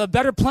God have a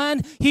better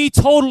plan? He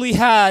totally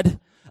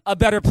had a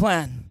better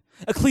plan.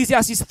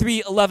 Ecclesiastes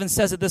 3:11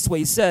 says it this way.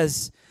 He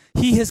says,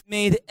 He has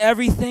made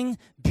everything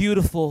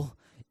beautiful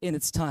in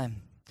its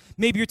time.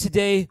 Maybe you're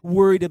today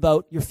worried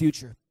about your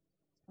future.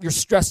 You're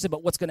stressed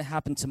about what's going to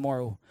happen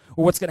tomorrow,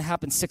 or what's going to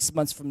happen 6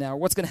 months from now, or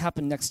what's going to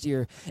happen next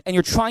year. And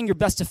you're trying your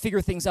best to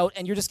figure things out,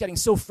 and you're just getting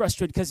so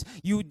frustrated because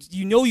you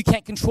know you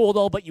can't control it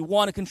all, but you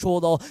want to control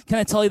it all. Can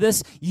I tell you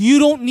this? You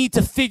don't need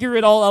to figure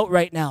it all out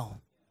right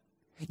now.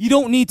 You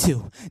don't need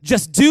to.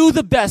 Just do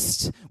the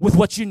best with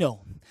what you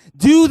know.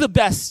 Do the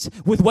best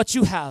with what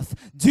you have.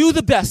 Do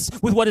the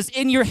best with what is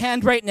in your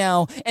hand right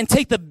now, and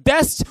take the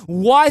best,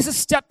 wisest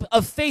step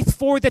of faith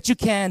forward that you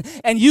can,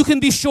 and you can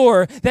be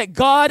sure that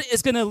God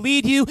is going to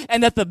lead you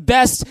and that the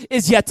best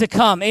is yet to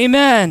come.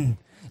 Amen.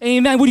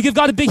 Amen. Would you give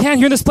God a big hand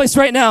here in this place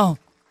right now?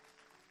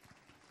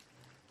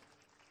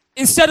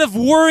 Instead of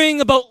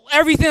worrying about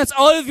everything that's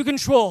out of your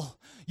control,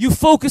 you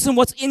focus on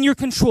what's in your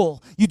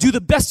control. You do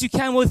the best you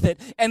can with it.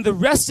 And the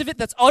rest of it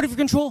that's out of your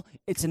control,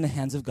 it's in the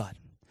hands of God,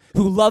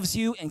 who loves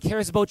you and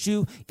cares about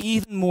you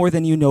even more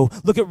than you know.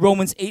 Look at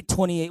Romans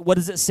 8:28. What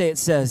does it say? It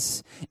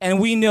says, and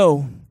we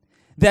know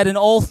that in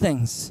all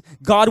things,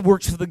 God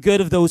works for the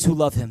good of those who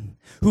love him,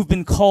 who've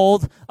been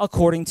called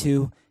according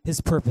to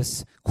his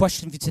purpose.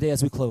 Question for you today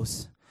as we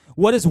close.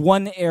 What is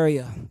one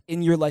area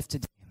in your life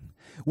today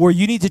where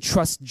you need to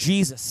trust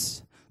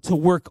Jesus to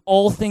work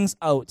all things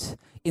out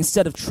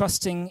instead of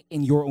trusting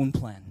in your own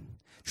plan,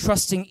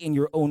 trusting in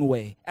your own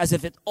way, as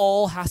if it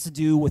all has to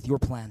do with your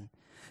plan?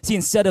 See,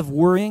 instead of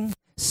worrying,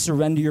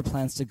 surrender your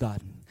plans to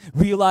God.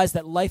 Realize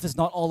that life is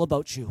not all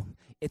about you.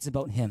 It's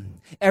about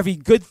him. Every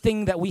good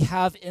thing that we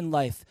have in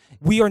life,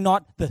 we are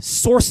not the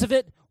source of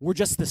it. We're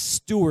just the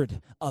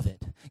steward of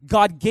it.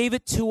 God gave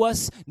it to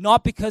us,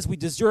 not because we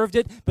deserved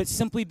it, but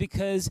simply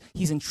because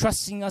he's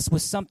entrusting us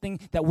with something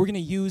that we're going to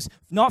use,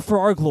 not for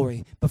our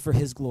glory, but for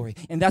his glory.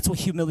 And that's what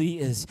humility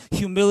is.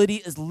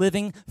 Humility is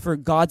living for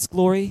God's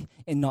glory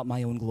and not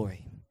my own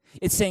glory.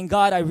 It's saying,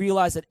 God, I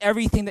realize that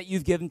everything that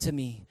you've given to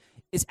me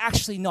is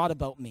actually not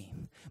about me.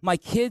 My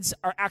kids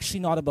are actually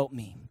not about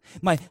me.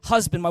 My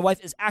husband, my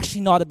wife is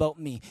actually not about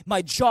me.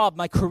 My job,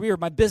 my career,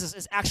 my business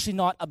is actually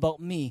not about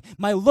me.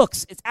 My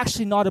looks, it's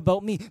actually not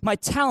about me. My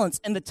talents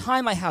and the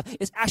time I have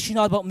is actually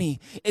not about me.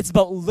 It's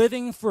about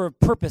living for a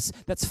purpose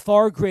that's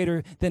far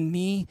greater than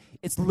me.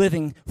 It's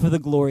living for the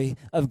glory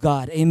of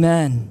God.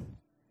 Amen.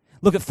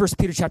 Look at 1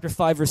 Peter chapter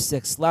 5, verse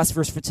 6. Last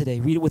verse for today.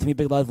 Read it with me,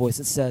 big loud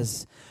voice. It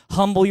says,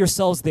 humble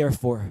yourselves,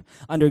 therefore,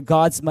 under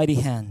God's mighty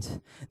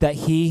hand, that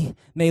he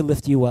may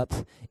lift you up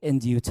in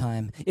due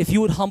time. If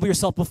you would humble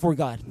yourself before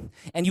God,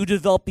 and you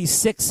develop these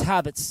 6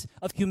 habits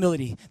of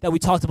humility that we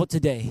talked about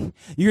today,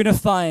 you're going to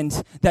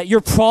find that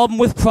your problem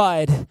with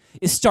pride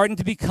is starting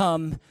to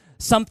become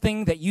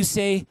something that you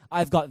say,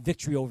 I've got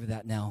victory over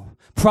that now.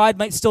 Pride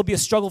might still be a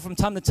struggle from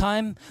time to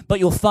time, but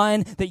you'll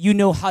find that you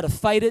know how to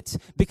fight it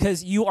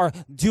because you are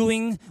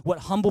doing what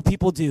humble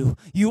people do.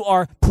 You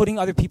are putting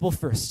other people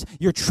first.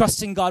 You're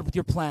trusting God with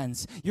your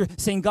plans. You're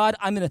saying, God,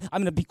 I'm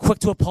gonna be quick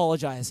to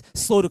apologize,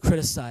 slow to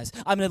criticize.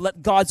 I'm gonna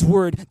let God's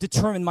word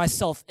determine my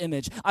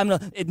self-image. I'm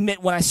gonna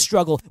admit when I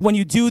struggle. When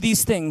you do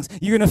these things,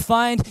 you're gonna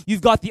find you've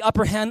got the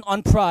upper hand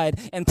on pride,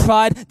 and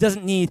pride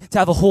doesn't need to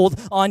have a hold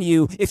on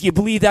you. If you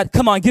believe that,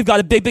 come on, give God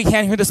a big, big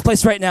hand here in this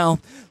place right now.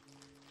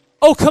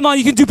 Oh, come on,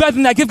 you can do better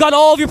than that. Give God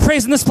all of your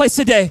praise in this place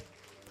today.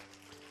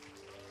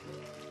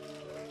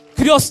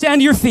 Could you all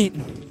stand to your feet?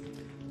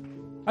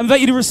 I invite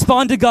you to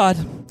respond to God.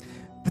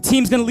 The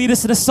team's going to lead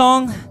us in a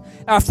song.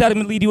 After that, I'm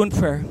going to lead you in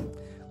prayer.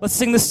 Let's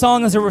sing this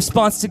song as a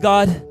response to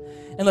God,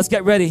 and let's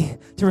get ready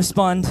to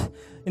respond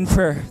in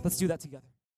prayer. Let's do that together.